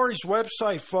on Lori's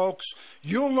website, folks.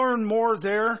 You'll learn more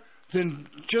there than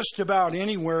just about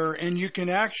anywhere, and you can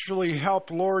actually help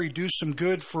Lori do some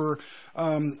good for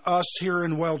us here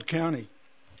in Weld County.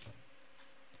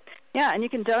 Yeah, and you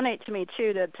can donate to me,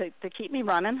 too, to keep me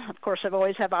running. Of course, I've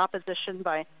always had opposition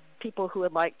by people who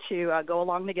would like to go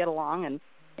along to get along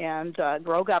and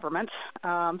grow government.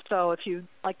 So if you'd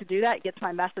like to do that, it gets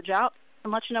my message out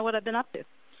and let you know what I've been up to.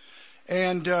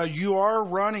 And you are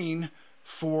running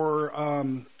for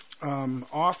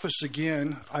office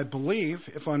again, I believe,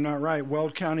 if I'm not right,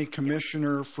 Weld County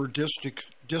Commissioner for District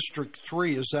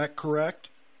 3. Is that correct?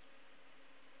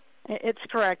 It's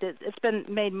correct. It's been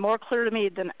made more clear to me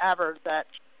than ever that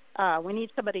we need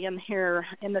somebody in here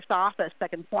in this office that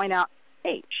can point out,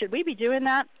 hey, should we be doing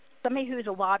that? Somebody who's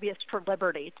a lobbyist for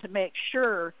liberty to make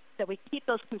sure that we keep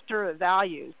those conservative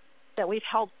values that we've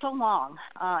held so long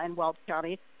in Weld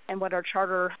County and what our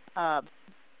charter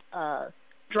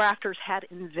drafters had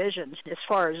envisioned as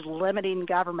far as limiting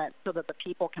government so that the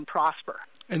people can prosper.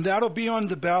 And that'll be on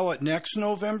the ballot next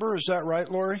November. Is that right,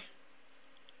 Lori?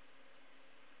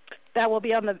 That will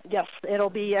be on the, yes, it'll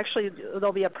be actually,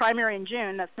 there'll be a primary in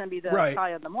June. That's going to be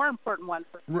probably the more important one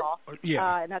for all.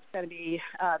 And that's going to be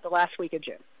the last week of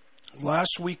June.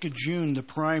 Last week of June, the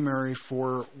primary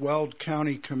for Weld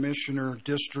County Commissioner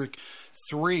District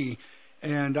 3.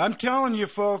 And I'm telling you,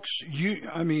 folks,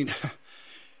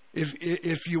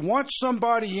 if you want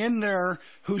somebody in there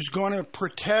who's going to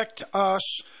protect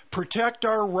us, protect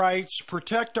our rights,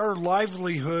 protect our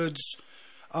livelihoods,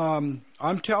 I'm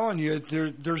telling you,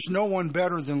 there's no one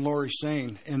better than Lori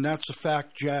Sane, and that's a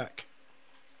fact, Jack.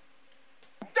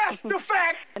 That's the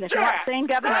fact, and if you're not saying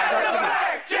government,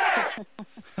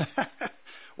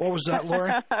 What was that,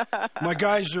 Lori? My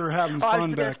guys are having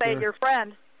fun back there. Your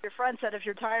friend said if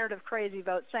you're tired of crazy,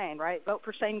 vote sane, right? Vote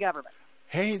for sane government.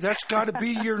 Hey, that's got to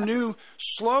be your new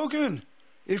slogan.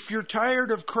 If you're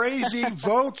tired of crazy,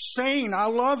 vote sane. I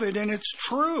love it, and it's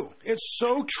true. It's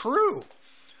so true.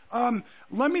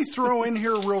 Let me throw in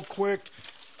here real quick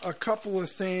a couple of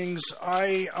things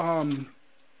that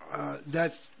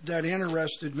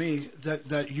interested me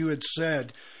that you had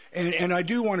said, and I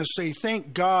do want to say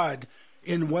thank God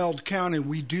in Weld County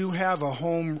we do have a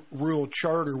home rule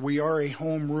charter. We are a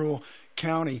home rule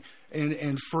county,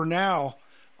 and for now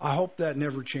I hope that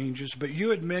never changes. But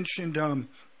you had mentioned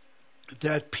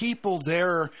that people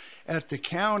there at the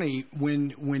county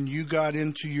when you got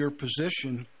into your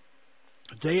position,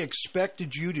 they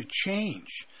expected you to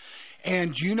change.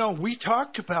 And, we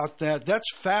talk about that.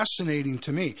 That's fascinating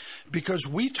to me because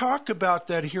we talk about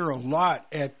that here a lot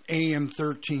at AM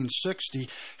 1360,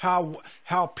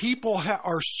 how people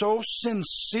are so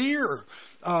sincere,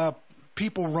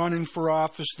 people running for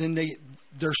office, then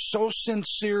they're so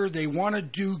sincere, they want to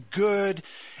do good,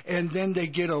 and then they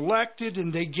get elected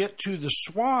and they get to the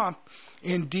swamp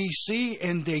in D.C.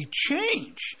 and they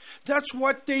change. That's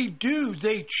what they do.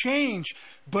 They change.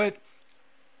 But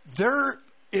there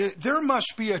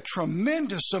must be a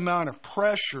tremendous amount of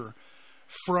pressure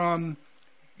from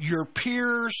your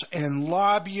peers and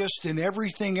lobbyists and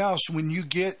everything else when you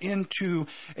get into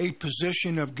a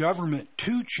position of government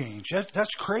to change.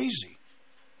 That's crazy.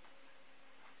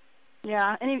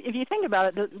 Yeah, and if you think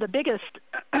about it, the biggest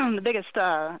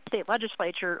state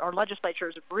legislature or legislature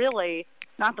is really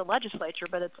not the legislature,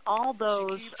 but it's all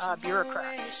those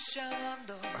bureaucrats.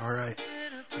 All right.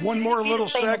 One more little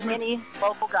segment. Any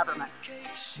local government.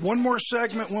 One more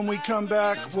segment when we come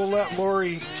back. We'll let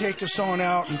Lori take us on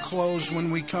out and close when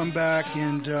we come back.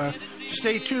 And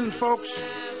stay tuned, folks.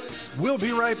 We'll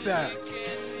be right back.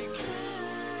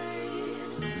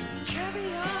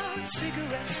 Caviar,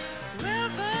 cigarettes,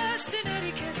 well-versed in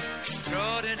etiquette,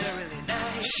 extraordinarily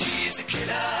nice. She's a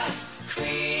killer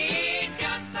queen,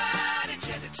 gunpowder,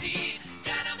 gelatine,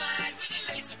 dynamite with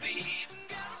a laser beam.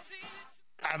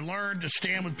 I've learned to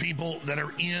stand with people that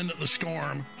are in the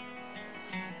storm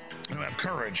and who have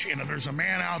courage. You know, there's a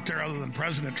man out there other than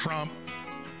President Trump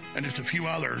and just a few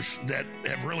others that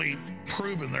have really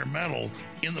proven their mettle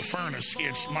in the furnace.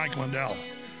 It's Mike Lindell.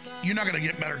 You're not going to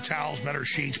get better towels, better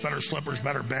sheets, better slippers,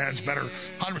 better beds, better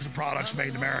hundreds of products made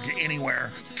in America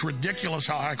anywhere. It's ridiculous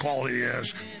how high quality it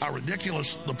is, how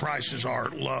ridiculous the prices are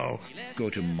low. Go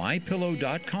to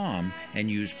MyPillow.com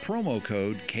and use promo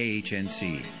code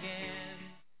KHNC.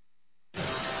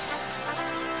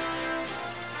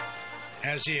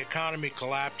 As the economy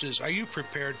collapses, are you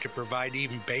prepared to provide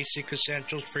even basic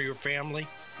essentials for your family?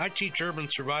 I teach Urban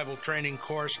Survival Training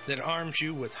course that arms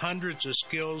you with hundreds of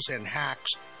skills and hacks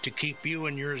to keep you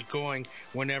and yours going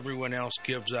when everyone else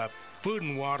gives up. Food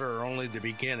and water are only the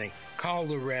beginning. Call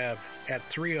the Rev at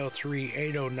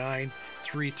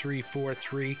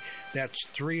 303-809-3343. That's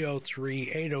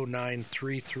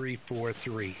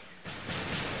 303-809-3343.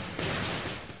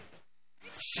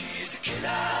 She's a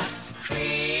killer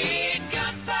queen,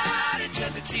 gunfight and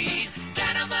gelatine,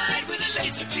 dynamite with a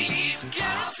laser beam,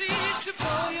 guaranteed to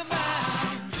blow your mind.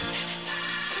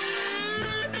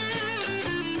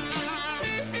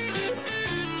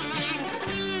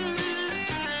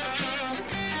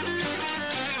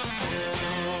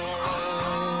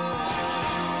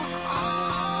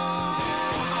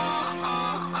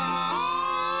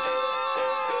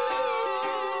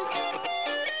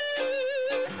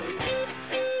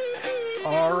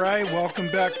 All right, welcome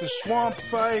back to Swamp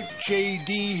Fight.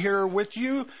 JD here with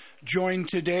you, joined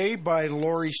today by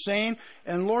Lori Sane.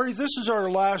 And Lori, this is our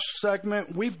last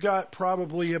segment. We've got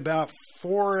probably about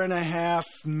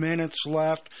 4.5 minutes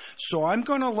left. So I'm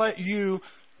going to let you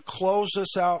close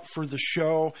this out for the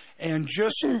show and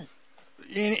just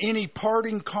any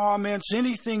parting comments,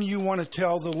 anything you want to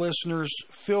tell the listeners,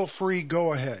 feel free,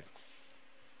 go ahead.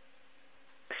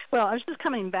 Well, I was just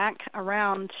coming back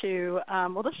around to,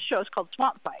 this show is called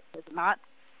Swamp Fight, is it not?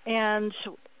 And,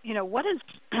 you know, what is,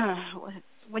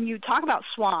 when you talk about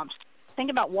swamps,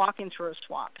 think about walking through a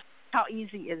swamp. How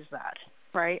easy is that,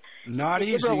 right? Not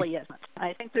easy. It really isn't.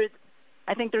 I think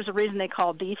there's a reason they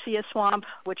call DC a swamp,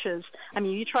 which is, I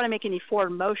mean, you try to make any forward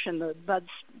motion, the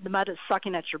mud is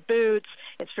sucking at your boots.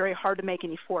 It's very hard to make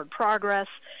any forward progress.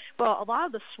 Well, a lot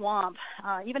of the swamp,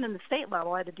 even in the state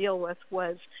level, I had to deal with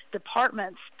was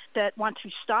departments that want to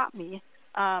stop me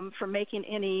from making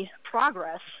any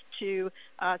progress to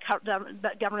cut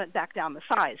government back down the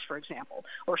size, for example,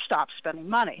 or stop spending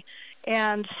money.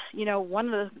 And, you know,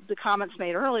 one of the comments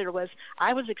made earlier was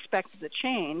I was expected to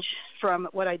change from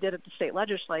what I did at the state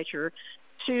legislature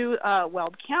to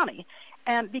Weld County.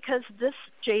 And because this,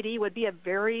 JD, would be a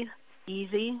very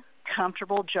easy,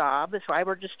 comfortable job if I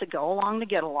were just to go along to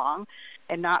get along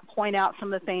and not point out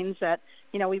some of the things that,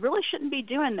 you know, we really shouldn't be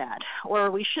doing that,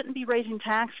 or we shouldn't be raising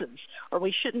taxes, or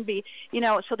we shouldn't be, you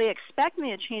know, so they expect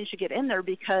me to change to get in there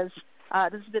because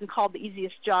this has been called the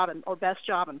easiest job or best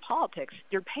job in politics.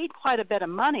 You're paid quite a bit of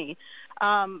money,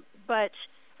 but,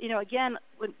 you know, again,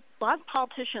 when a lot of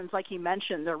politicians, like you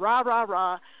mentioned, they're rah, rah,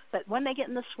 rah, but when they get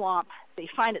in the swamp, they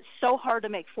find it so hard to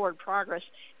make forward progress,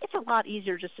 it's a lot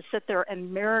easier just to sit there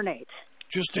and marinate.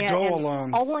 Just to go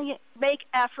along. Only make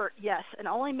effort, yes, and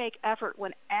only make effort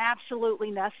when absolutely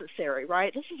necessary,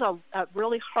 right? This is a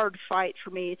really hard fight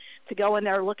for me to go in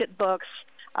there, look at books,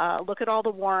 look at all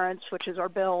the warrants, which is our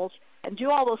bills, and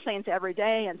do all those things every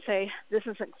day and say, this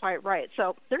isn't quite right.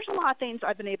 So there's a lot of things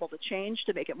I've been able to change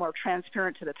to make it more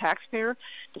transparent to the taxpayer,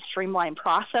 to streamline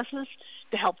processes,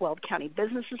 to help Weld County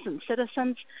businesses and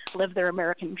citizens live their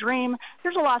American dream.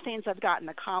 There's a lot of things I've gotten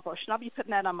accomplished, and I'll be putting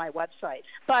that on my website.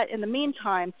 But in the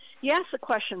meantime, you ask the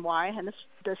question why, and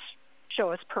this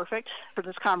show is perfect for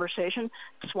this conversation,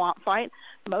 Swamp Fight.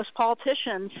 Most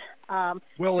politicians...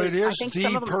 well, it is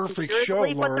the perfect show,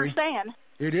 Lori. What they're saying.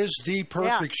 It is the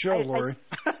perfect show, Lori.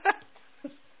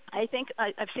 I think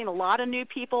I've seen a lot of new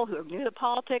people who are new to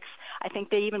politics. I think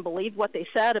they even believe what they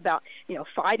said about, you know,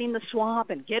 fighting the swamp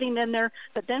and getting in there.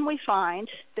 But then we find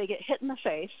they get hit in the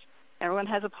face. Everyone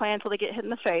has a plan until they get hit in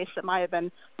the face. It might have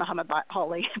been Muhammad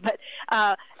Ali. But,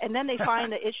 and then they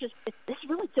find that it's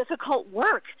really difficult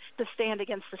work to stand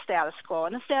against the status quo.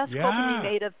 And the status quo can be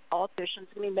made of politicians,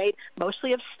 can be made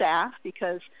mostly of staff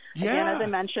because, again, as I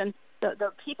mentioned,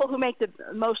 the people who make the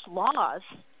most laws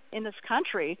in this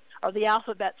country are the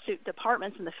alphabet soup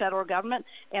departments in the federal government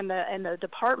and the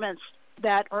departments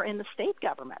that are in the state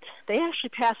government. They actually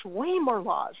pass way more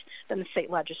laws than the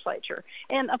state legislature.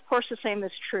 And, of course, the same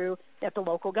is true at the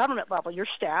local government level. Your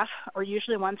staff are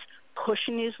usually ones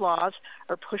pushing these laws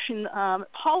or pushing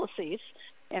policies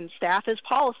and staff is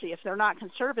policy. If they're not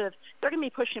conservative, they're going to be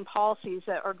pushing policies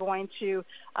that are going to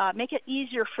make it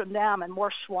easier for them and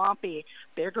more swampy,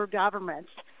 bigger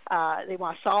governments. They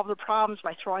want to solve the problems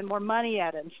by throwing more money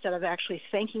at it instead of actually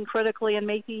thinking critically and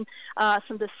making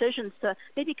some decisions to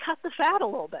maybe cut the fat a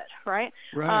little bit, right?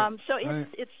 So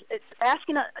it's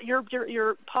asking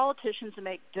your politicians to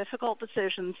make difficult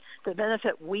decisions that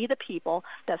benefit we the people.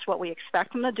 That's what we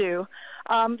expect them to do.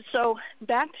 So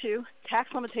back to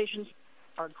tax limitations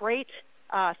are great.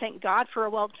 Thank God for a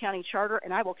Weld County Charter,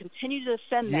 and I will continue to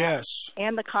defend that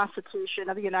and the Constitution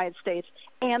of the United States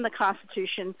and the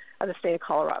Constitution of the state of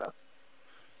Colorado.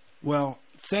 Well,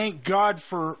 thank God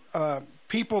for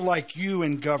people like you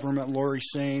in government, Lori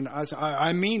Sain.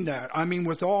 I mean that. I mean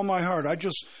with all my heart. I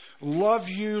just love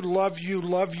you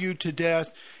to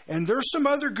death. And there's some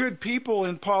other good people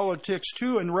in politics,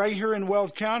 too, and right here in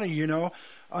Weld County, you know.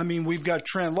 I mean, we've got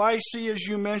Trent Licey, as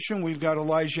you mentioned. We've got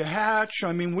Elijah Hatch.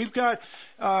 I mean, we've got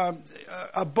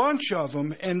a bunch of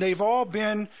them, and they've all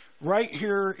been right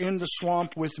here in the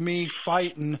swamp with me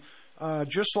fighting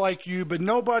just like you. But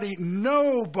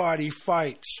nobody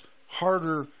fights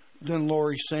harder than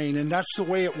Lori Sain, and that's the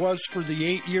way it was for the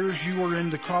 8 years you were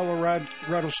in the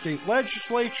Colorado State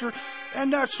Legislature,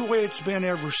 and that's the way it's been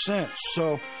ever since.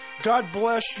 So God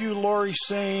bless you, Lori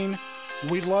Sain.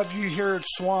 We love you here at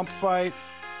Swamp Fight.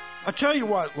 I'll tell you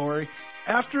what, Lori,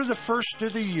 after the first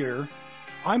of the year,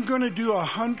 I'm going to do a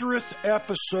 100th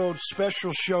episode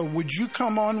special show. Would you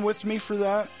come on with me for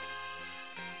that?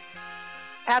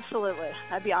 Absolutely.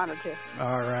 I'd be honored to.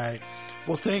 All right.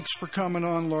 Well, thanks for coming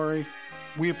on, Lori.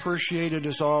 We appreciate it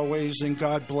as always, and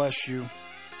God bless you.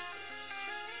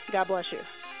 God bless you.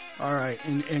 All right.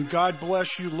 And God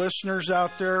bless you, listeners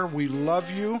out there. We love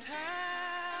you.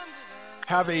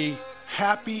 Have a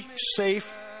happy,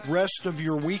 safe rest of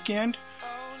your weekend.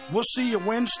 We'll see you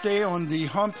Wednesday on the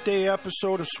Hump Day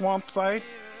episode of Swamp Fight.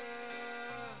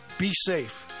 Be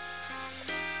safe.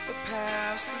 The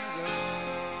past is gone.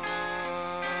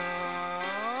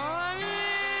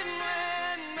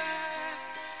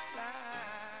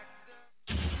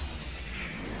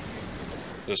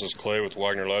 This is Clay with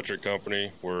Wagner Electric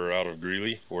Company. We're out of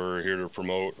Greeley. We're here to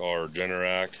promote our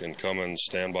Generac and Cummins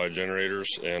standby generators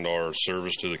and our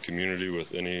service to the community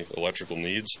with any electrical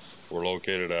needs. We're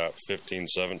located at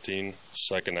 1517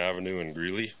 2nd Avenue in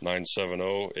Greeley,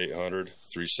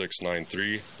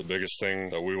 970-800-3693. The biggest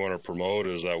thing that we want to promote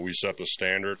is that we set the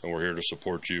standard, and we're here to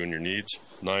support you and your needs.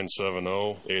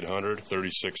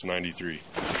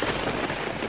 970-800-3693.